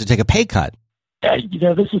be willing to take a pay cut?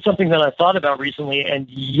 This is something that I thought about recently, and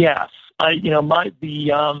yes, taking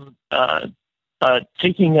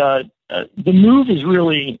the move is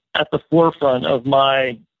really at the forefront of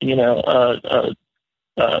my, of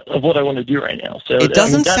what I want to do right now. So it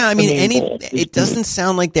doesn't sound. It doesn't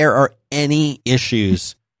sound like there are any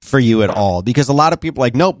issues for you at all, because a lot of people are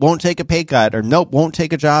like, nope, won't take a pay cut, or nope, won't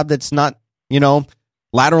take a job that's not,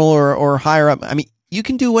 lateral or higher up. I mean, you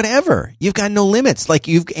can do whatever. You've got no limits. Like,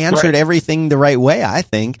 you've answered everything the right way, I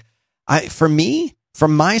think. For me,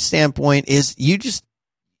 from my standpoint, is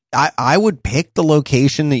I would pick the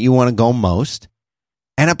location that you want to go most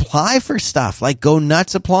and apply for stuff. Like, go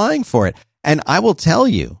nuts applying for it. And I will tell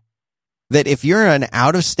you that if you're an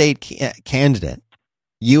out-of-state candidate,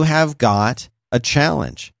 you have got a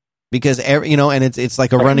challenge. Because and it's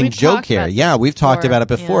like a running joke here. Yeah, we've talked about it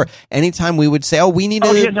before. Yeah. Anytime we would say, "Oh, we need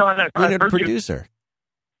a producer."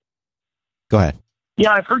 Go ahead.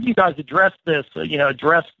 Yeah, I've heard you guys address this.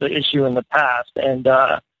 Address the issue in the past, and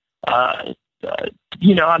I'm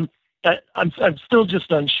still just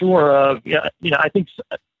unsure of. I think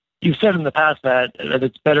you've said in the past that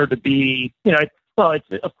it's better to be.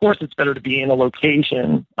 Of course it's better to be in a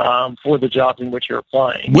location for the jobs in which you're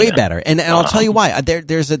applying. Way better, and I'll tell you why.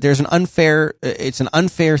 There's an unfair. It's an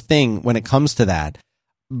unfair thing when it comes to that.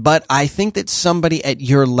 But I think that somebody at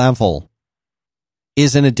your level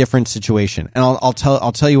is in a different situation, and I'll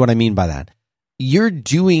tell you what I mean by that. You're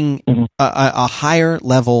doing a higher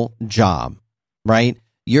level job, right?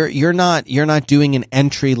 You're not doing an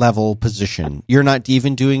entry level position. You're not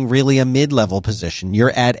even doing really a mid level position.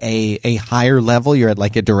 You're at a higher level. You're at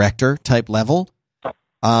like a director type level.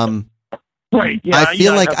 Right. Yeah. I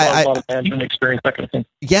feel like I have a lot of management experience, that kind of thing.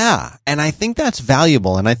 Yeah, and I think that's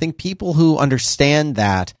valuable, and I think people who understand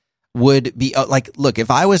that would be like, look, if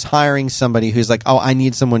I was hiring somebody who's like, oh, I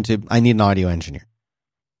need an audio engineer,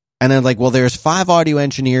 and then like, well, there's 5 audio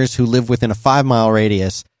engineers who live within a 5-mile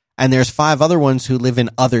radius. And there's 5 other ones who live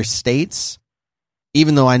in other states,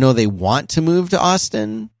 even though I know they want to move to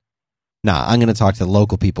Austin. Nah, I'm going to talk to the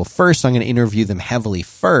local people first. I'm going to interview them heavily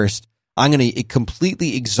first. I'm going to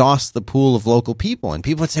completely exhaust the pool of local people. And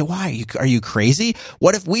people would say, why? Are you crazy?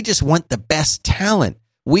 What if we just want the best talent?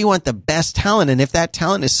 We want the best talent. And if that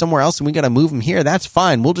talent is somewhere else and we got to move them here, that's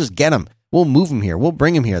fine. We'll just get them. We'll move them here. We'll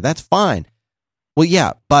bring them here. That's fine. Well,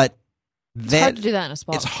 yeah, but it's hard to do that in a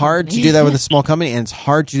small company. It's hard to do that with a small company, and it's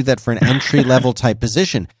hard to do that for an entry-level type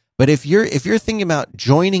position. But if you're thinking about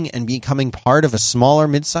joining and becoming part of a smaller,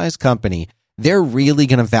 mid-sized company, they're really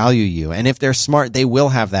going to value you. And if they're smart, they will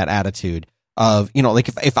have that attitude of, like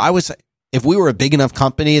if we were a big enough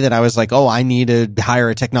company that I was like, oh, I need to hire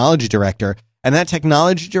a technology director, and that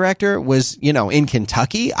technology director was, in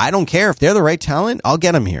Kentucky, I don't care. If they're the right talent, I'll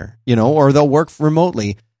get them here, or they'll work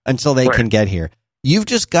remotely until they can get here. You've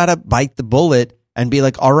just got to bite the bullet and be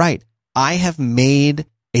like, all right, I have made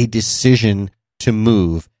a decision to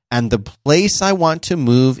move, and the place I want to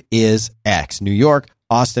move is X, New York,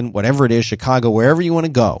 Austin, whatever it is, Chicago, wherever you want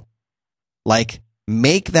to go. Like,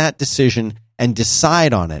 make that decision and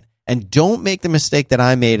decide on it And don't make the mistake that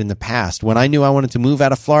I made in the past. When I knew I wanted to move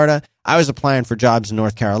out of Florida, I was applying for jobs in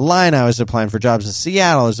North Carolina. I was applying for jobs in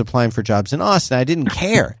Seattle. I was applying for jobs in Austin. I didn't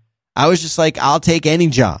care. I was just like, I'll take any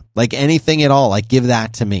job, like anything at all. Like, give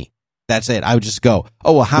that to me. That's it. I would just go,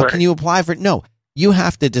 oh, well, how can you apply for it? No, you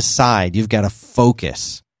have to decide. You've got to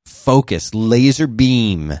focus, laser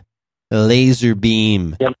beam,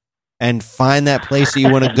 Yep. and find that place that you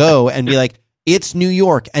want to go and be like, it's New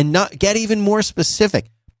York, and not get even more specific.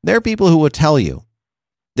 There are people who will tell you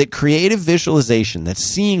that creative visualization, that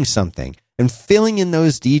seeing something and filling in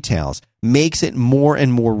those details makes it more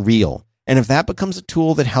and more real. And if that becomes a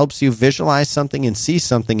tool that helps you visualize something and see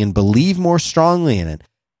something and believe more strongly in it,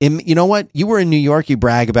 you know what? You were in New York, you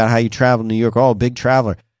brag about how you traveled New York. Oh, big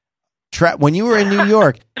traveler. When you were in New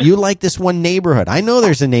York, you liked this one neighborhood. I know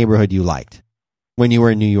there's a neighborhood you liked when you were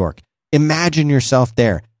in New York. Imagine yourself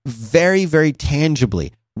there very, very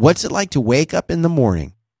tangibly. What's it like to wake up in the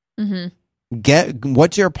morning? Mm-hmm.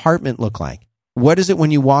 What's your apartment look like? What is it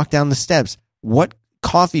when you walk down the steps? What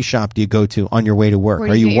coffee shop do you go to on your way to work? Where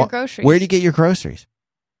do you get your groceries? Where do you get your groceries?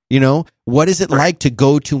 You know, what is it like to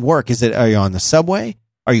go to work? Are you on the subway?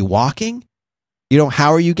 Are you walking? You know,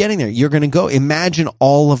 how are you getting there? You're going to go. Imagine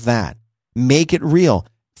all of that. Make it real.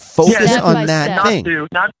 Focus on that thing.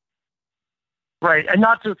 Right, and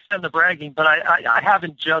not to extend the bragging, but I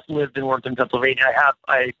haven't just lived and worked in Pennsylvania.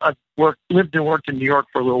 I've lived and worked in New York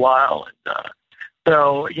for a little while, and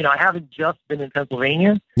so I haven't just been in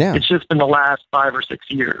Pennsylvania. Yeah. It's just been the last 5 or 6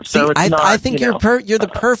 years. See, so it's I think you're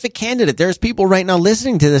the perfect candidate. There's people right now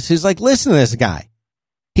listening to this who's like, listen to this guy.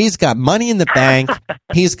 He's got money in the bank.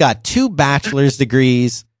 He's got 2 bachelor's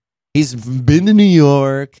degrees. He's been to New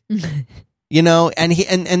York. And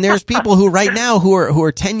there's people who right now who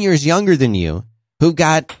are 10 years younger than you, who've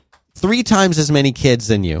got 3 times as many kids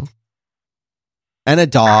than you, and a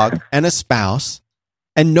dog, and a spouse,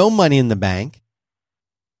 and no money in the bank,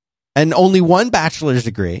 and only 1 bachelor's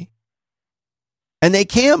degree, and they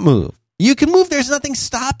can't move. You can move. There's nothing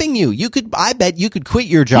stopping you. I bet you could quit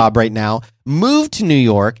your job right now, move to New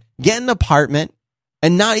York, get an apartment,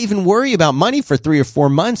 and not even worry about money for 3 or 4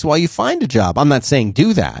 months while you find a job. I'm not saying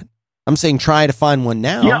do that. I'm saying try to find one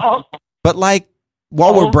now. Yeah, but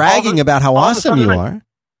while we're bragging about how awesome you are.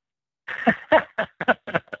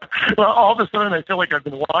 Well, all of a sudden I feel like I've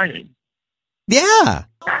been whining. Yeah.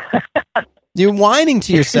 You're whining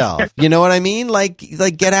to yourself. You know what I mean? Like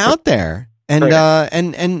get out there and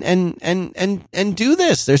and do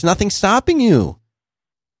this. There's nothing stopping you.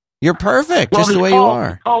 You're perfect just the way you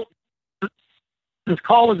are. This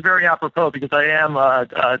call is very apropos because I am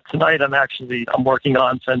tonight. I'm working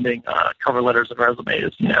on sending cover letters and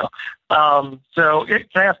resumes. So can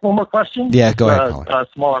I ask one more question? Yeah, go ahead. A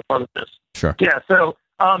smaller part of this. Sure. Yeah. So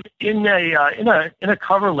in a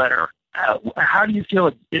cover letter, how do you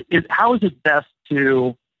feel? How is it best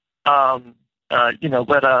to let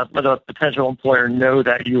a potential employer know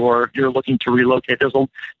that you're looking to relocate?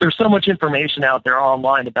 There's so much information out there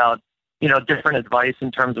online about different advice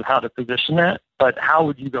in terms of how to position that, but how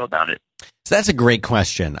would you go about it? So that's a great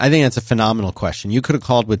question. I think that's a phenomenal question. You could have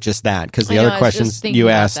called with just that because the other questions you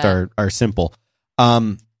asked are simple.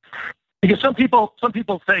 Because some people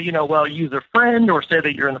say, well, use a friend or say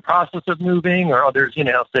that you're in the process of moving, or others,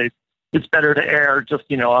 say it's better to err just,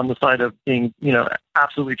 on the side of being,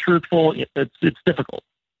 absolutely truthful. It's difficult.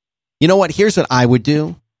 You know what? Here's what I would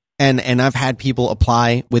do. And I've had people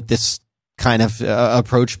apply with this kind of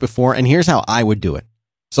approach before, and here's how I would do it.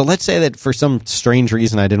 So let's say that for some strange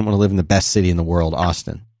reason I didn't want to live in the best city in the world,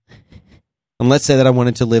 Austin. And let's say that I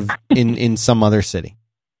wanted to live in some other city.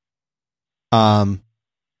 I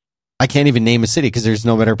can't even name a city because there's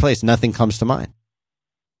no better place. Nothing comes to mind.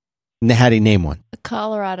 How do you name one?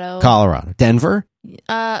 Colorado. Denver?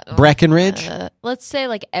 Breckenridge? Let's say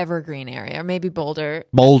like Evergreen area, or maybe Boulder.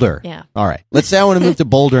 Yeah. All right. Let's say I want to move to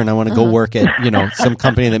Boulder and I want to go work at, some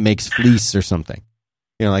company that makes fleece or something.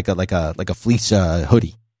 Like a fleece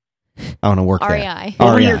hoodie. I want to work REI.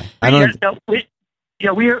 there. REI.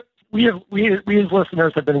 We as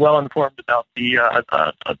listeners have been well informed about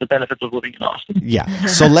the benefits of living in Austin. Yeah.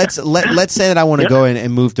 So let's say that I want to go in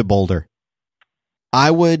and move to Boulder. I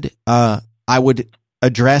would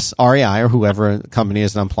address REI or whoever company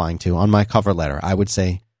is I'm applying to on my cover letter. I would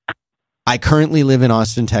say, I currently live in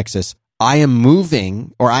Austin, Texas. I am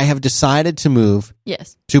moving, or I have decided to move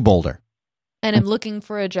to Boulder. And I'm looking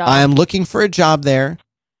for a job. I am looking for a job there.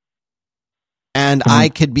 And I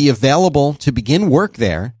could be available to begin work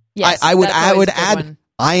there. Yes, I would add,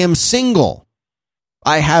 I am single.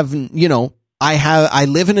 I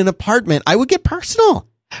live in an apartment. I would get personal.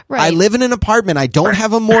 Right. I live in an apartment. I don't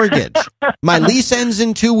have a mortgage. My lease ends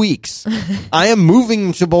in 2 weeks. I am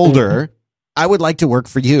moving to Boulder. I would like to work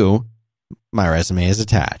for you. My resume is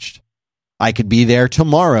attached. I could be there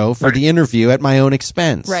tomorrow for the interview at my own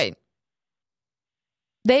expense. Right.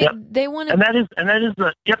 They want to, and that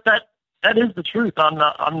is the truth.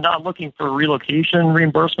 I'm not looking for relocation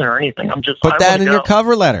reimbursement or anything. I Put that in wanna your go.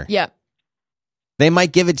 cover letter. yeah, They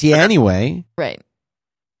might give it to you anyway. right.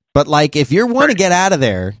 But like, if you want to get out of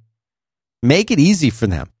there, make it easy for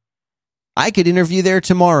them. I could interview there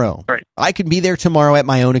tomorrow. Right. I could be there tomorrow at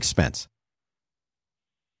my own expense.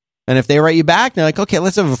 And if they write you back, they're like, okay,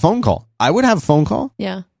 let's have a phone call. I would have a phone call.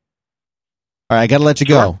 Yeah. All right, I got to let you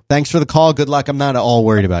Sure. go. Thanks for the call. Good luck. I'm not at all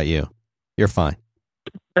worried about you. You're fine.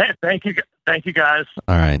 Thank you, guys.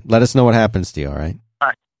 All right. Let us know what happens to you, all right?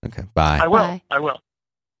 Bye. Okay, bye. I will. Bye. I will.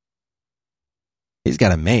 He's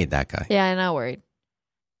got a maid, that guy. Yeah, I'm not worried.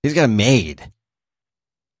 He's got a maid.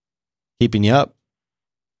 Keeping you up?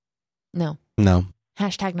 No. No,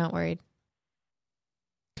 Hashtag not worried.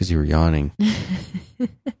 because you were yawning.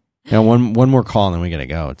 Now, one more call and then we got to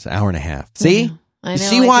go. It's an hour and a half. See? I know. You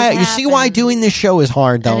see it why? just You see why happens. doing this show is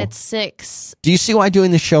hard, though. And it's 6. Do you see why doing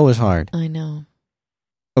this show is hard? I know.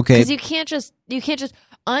 Okay. Because you can't just.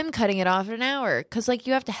 I'm cutting it off at an hour because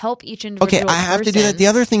you have to help each individual. Okay, I have to do that. person. The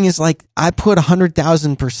other thing is I put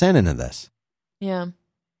 100,000% into this, Yeah.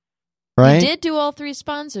 right? You did do all 3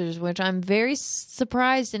 sponsors, which I'm very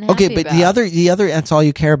surprised and happy Okay, but about. the other that's all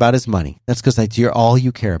you care about is money. That's because you're all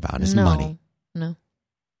you care about is no, money. No.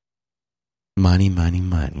 Money. Money,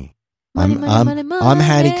 I'm money,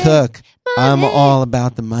 Hattie Cook. I'm money. all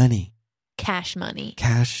about the money. Cash money.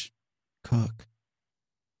 Cash Cook.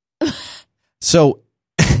 So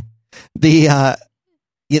you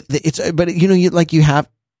have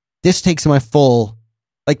this takes my full.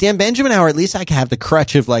 Like Dan Benjamin Hour, at least I can have the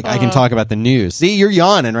crutch of I can talk about the news. See, you're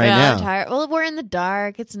yawning right Yeah, I'm now. tired. Well, we're in the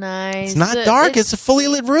dark. It's nice. It's not dark. It's a fully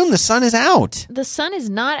lit room. The sun is out. The sun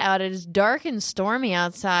is not out. It is dark and stormy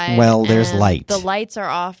outside. Well, there's and light. The lights are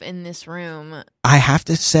off in this room. I have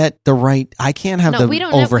to set the right. I can't have No, we the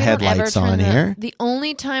don't overhead we don't ever lights turn on here. The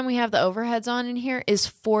only time we have the overheads on in here is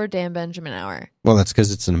for Dan Benjamin Hour. Well, that's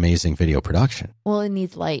because it's an amazing video production. Well, it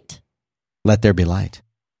needs light. Let there be light.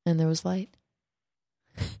 And there was light.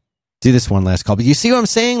 Do this one last call. But you see what I'm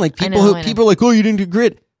saying? Like I people know. people are like, oh, you didn't do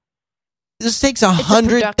grid. This takes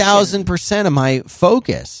 100,000% of my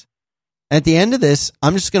focus. At the end of this,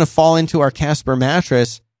 I'm just going to fall into our Casper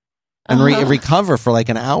mattress and recover for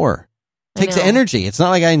an hour. It takes I know. energy. It's not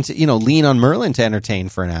like I lean on Merlin to entertain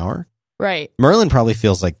for an hour. Right. Merlin probably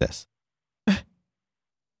feels like this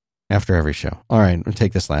after every show. All right, we'll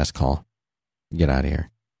take this last call. Get out of here.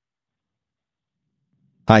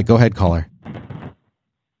 Hi, go ahead, caller.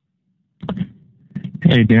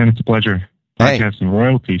 Hey, Dan, it's a pleasure. Hey. Podcasting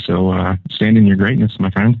royalty, so stand in your greatness, my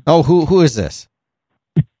friend. Oh, who is this?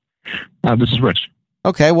 This is Rich.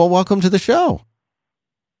 Okay, well, welcome to the show.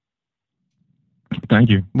 Thank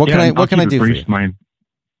you. What can I do for you?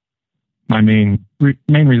 My main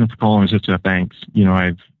reason for calling is just a thanks.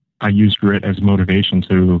 I use grit as motivation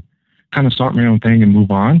to kind of start my own thing and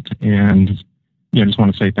move on. And I just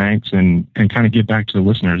want to say thanks and kind of give back to the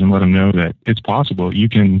listeners and let them know that it's possible. You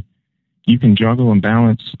can juggle and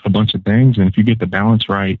balance a bunch of things, and if you get the balance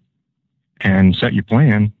right and set your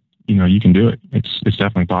plan, you can do it. It's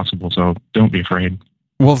definitely possible. So don't be afraid.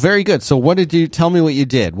 Well, very good. So tell me what you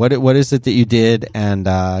did. What is it that you did? And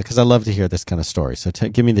because I love to hear this kind of story. So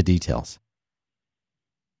give me the details.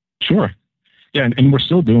 Sure. Yeah. And we're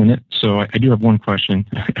still doing it. So I do have one question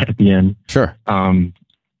at the end. Sure.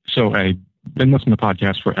 So I've been listening to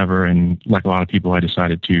podcasts forever. And like a lot of people, I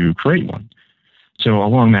decided to create one. So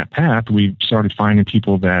along that path, we started finding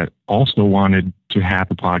people that also wanted to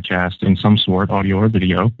have a podcast in some sort, audio or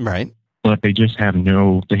video. Right. But they just have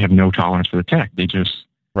no tolerance for the tech.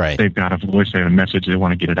 Right. They've got a voice, they have a message, they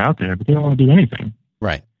want to get it out there, but they don't want to do anything.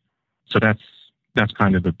 Right. So that's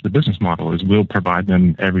kind of the business model is we'll provide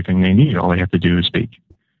them everything they need. All they have to do is speak.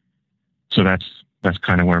 So that's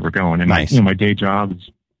kind of where we're going. And nice. my day job is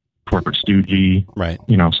corporate stoogie, right.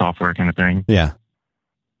 Software kind of thing. Yeah.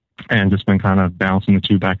 And just been kind of bouncing the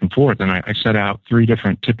two back and forth. And I set out 3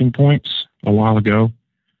 different tipping points a while ago.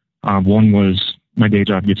 One was my day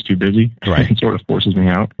job gets too busy. Right. It sort of forces me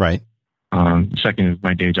out. Right. The second is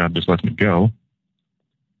my day job just lets me go.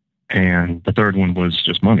 And the third one was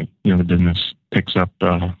just money. The business picks up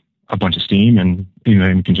a bunch of steam and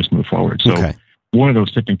then we can just move forward. So okay. One of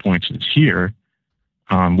those tipping points is here,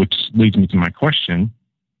 which leads me to my question,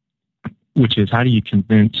 which is how do you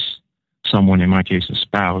convince someone, in my case, a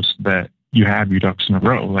spouse, that you have your ducks in a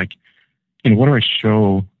row? What do I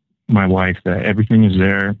show my wife that everything is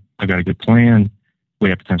there. I've got a good plan. We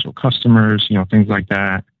have potential customers, things like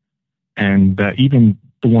that. And even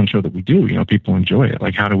the one show that we do, people enjoy it.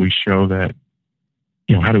 Like, how do we show that,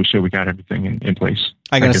 how do we show we got everything in place?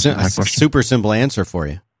 I got a super simple answer for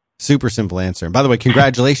you. Super simple answer. And by the way,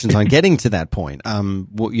 congratulations on getting to that point.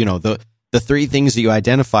 The three things that you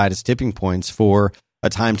identified as tipping points for a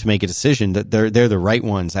time to make a decision, that they're the right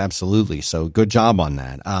ones. Absolutely. So good job on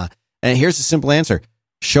that. And here's a simple answer.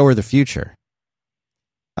 Show her the future.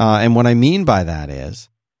 And what I mean by that is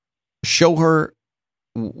show her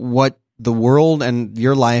what the world and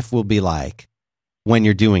your life will be like when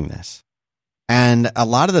you're doing this. And a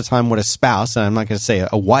lot of the time what a spouse, and I'm not going to say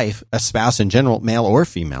a wife, a spouse in general, male or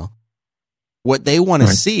female, what they want to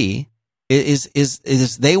see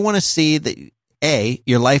is they want to see that A,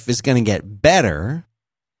 your life is going to get better,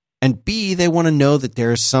 and B, they want to know that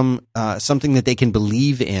there's something that they can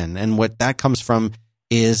believe in. And what that comes from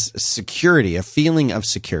is security, a feeling of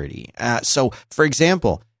security. So, for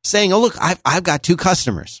example, saying, "Oh, look, I've got 2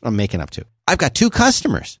 customers." I'm making up 2. I've got 2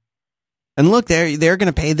 customers, and look, they're going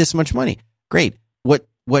to pay this much money. Great.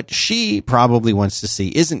 What she probably wants to see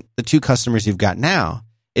isn't the 2 customers you've got now.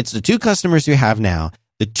 It's the 2 customers you have now,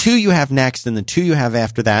 the 2 you have next, and the 2 you have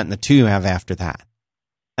after that, and the 2 you have after that.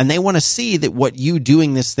 And they want to see that what you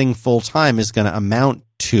doing this thing full time is going to amount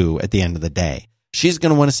to at the end of the day. She's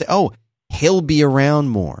going to want to say, "Oh, he'll be around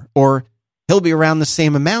more," or "He'll be around the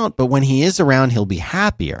same amount, but when he is around, he'll be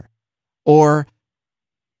happier," or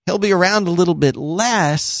 "He'll be around a little bit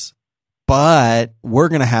less, but we're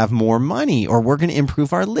going to have more money," or "We're going to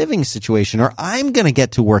improve our living situation," or "I'm going to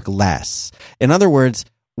get to work less." In other words,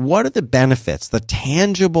 what are the benefits, the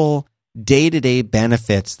tangible day-to-day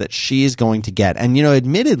benefits that she is going to get? And,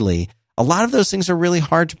 admittedly, a lot of those things are really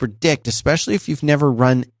hard to predict, especially if you've never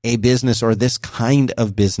run a business or this kind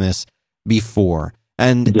of business before.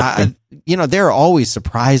 And, there are always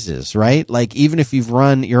surprises, right? Like, even if you've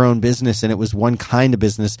run your own business and it was one kind of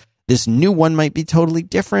business, this new one might be totally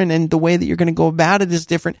different, and the way that you're going to go about it is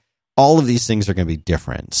different. All of these things are going to be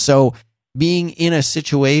different. So being in a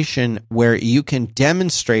situation where you can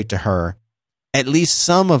demonstrate to her at least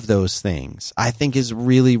some of those things, I think is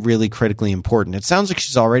really, really critically important. It sounds like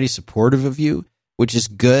she's already supportive of you, which is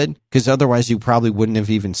good, because otherwise you probably wouldn't have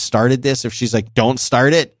even started this. If she's like, "Don't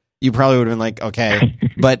start it," you probably would have been like, okay.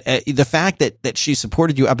 But the fact that she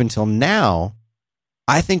supported you up until now,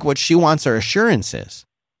 I think what she wants are assurances.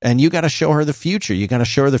 And you got to show her the future. You got to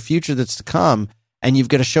show her the future that's to come, and you've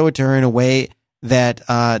got to show it to her in a way that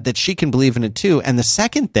that she can believe in it too. And the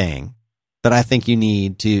second thing that I think you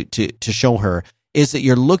need to show her is that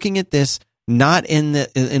you're looking at this not in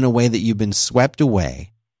a way that you've been swept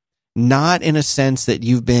away, not in a sense that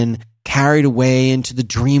you've been carried away into the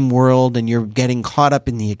dream world and you're getting caught up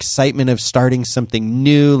in the excitement of starting something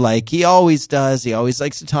new, like he always does. He always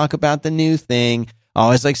likes to talk about the new thing,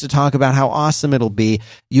 always likes to talk about how awesome it'll be.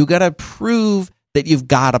 You got to prove that you've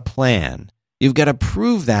got a plan. You've got to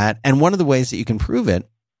prove that, and one of the ways that you can prove it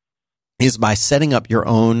is by setting up your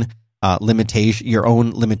own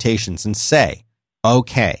limitations, and say,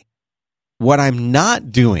 "Okay, what I'm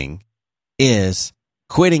not doing is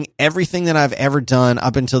quitting everything that I've ever done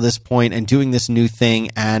up until this point and doing this new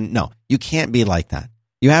thing." And no, you can't be like that.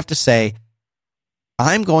 You have to say,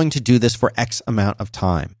 "I'm going to do this for X amount of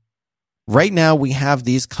time. Right now, we have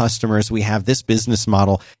these customers. We have this business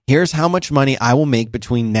model. Here's how much money I will make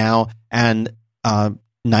between now and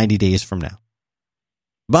 90 days from now.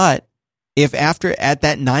 But if at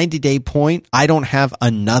that 90-day point, I don't have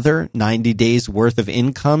another 90 days worth of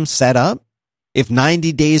income set up, if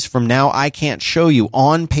 90 days from now I can't show you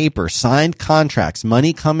on paper, signed contracts,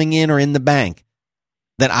 money coming in or in the bank,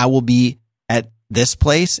 that I will be at this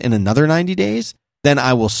place in another 90 days, then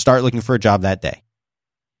I will start looking for a job that day."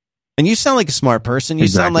 And you sound like a smart person. You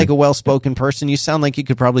sound like a well-spoken person. You sound like you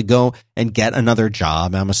could probably go and get another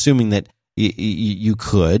job. I'm assuming that you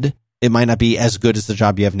could. It might not be as good as the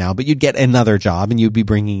job you have now, but you'd get another job and you'd be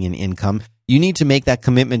bringing in income. You need to make that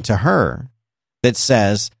commitment to her that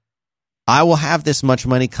says, "I will have this much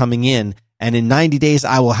money coming in, and in 90 days,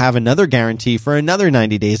 I will have another guarantee for another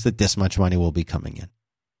 90 days that this much money will be coming in."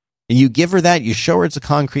 And you give her that, you show her it's a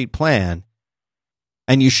concrete plan,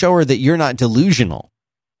 and you show her that you're not delusional.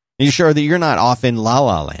 And you show her that you're not off in la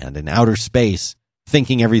la land in outer space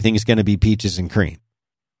thinking everything's going to be peaches and cream.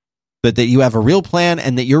 But that you have a real plan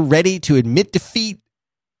and that you're ready to admit defeat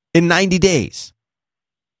in 90 days.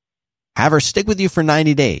 Have her stick with you for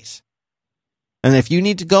 90 days. And if you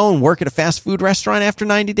need to go and work at a fast food restaurant after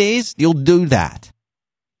 90 days, you'll do that.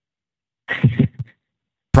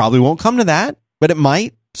 Probably won't come to that, but it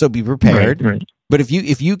might, so be prepared. Right. But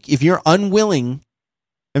if you're unwilling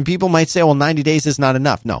And people might say, well, 90 days is not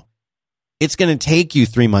enough. No, it's going to take you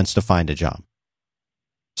 3 months to find a job.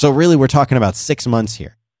 So really, we're talking about 6 months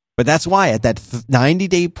here. But that's why at that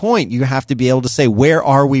 90-day point, you have to be able to say, where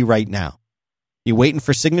are we right now? You waiting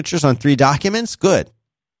for signatures on 3 documents? Good.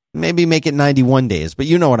 Maybe make it 91 days, but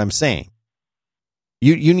you know what I'm saying.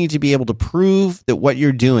 You need to be able to prove that what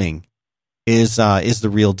you're doing is the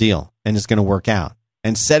real deal and is going to work out.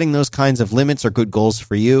 And setting those kinds of limits are good goals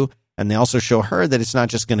for you. And they also show her that it's not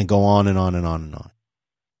just going to go on and on and on and on.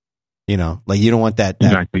 You know, like you don't want that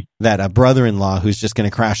Exactly. that brother-in-law who's just going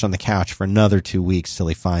to crash on the couch for another 2 weeks till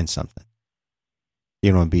he finds something.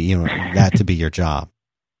 You don't want that to be your job.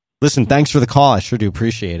 Listen, thanks for the call. I sure do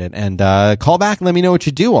appreciate it. And call back and let me know what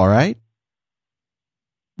you do. All right.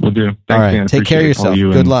 Will do. Thanks, All right. Dan. Take care of yourself.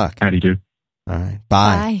 You Good luck. How do you do? All right.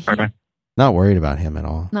 Bye. Bye. Bye. Not worried about him at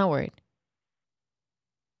all. Not worried.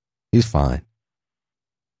 He's fine.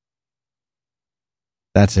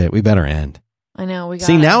 That's it. We better end. I know. We got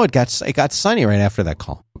See, now it got sunny right after that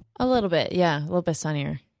call. a little bit. Yeah, a little bit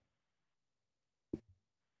sunnier.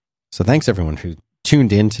 So thanks everyone who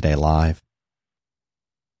tuned in today live.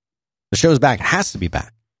 The show's back. It has to be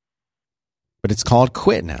back. But it's called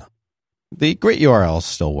Quit now. The Grit URLs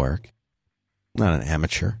still work. I'm not an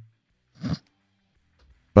amateur.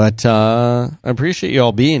 But I appreciate you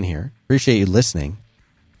all being here. Appreciate you listening.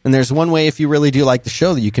 And there's one way, if you really do like the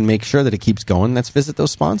show, that you can make sure that it keeps going. That's visit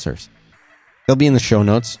those sponsors. They'll be in the show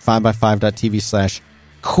notes.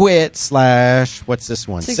 5by5.tv/quit/ what's this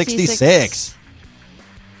one? 66.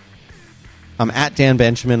 I'm at Dan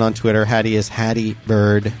Benjamin on Twitter. Hattie is Hattie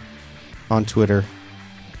Bird on Twitter.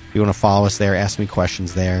 If you want to follow us there, ask me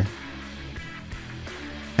questions there.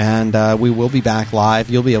 And we will be back live.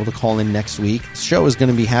 You'll be able to call in next week. The show is going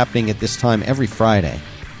to be happening at this time every Friday.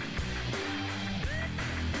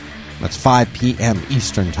 That's 5 p.m.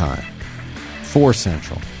 Eastern Time, 4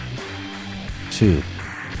 Central, 2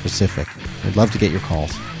 Pacific. I'd love to get your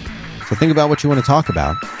calls. So think about what you want to talk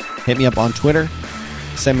about. Hit me up on Twitter,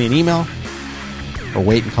 send me an email, or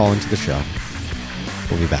wait and call into the show.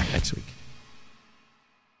 We'll be back next week.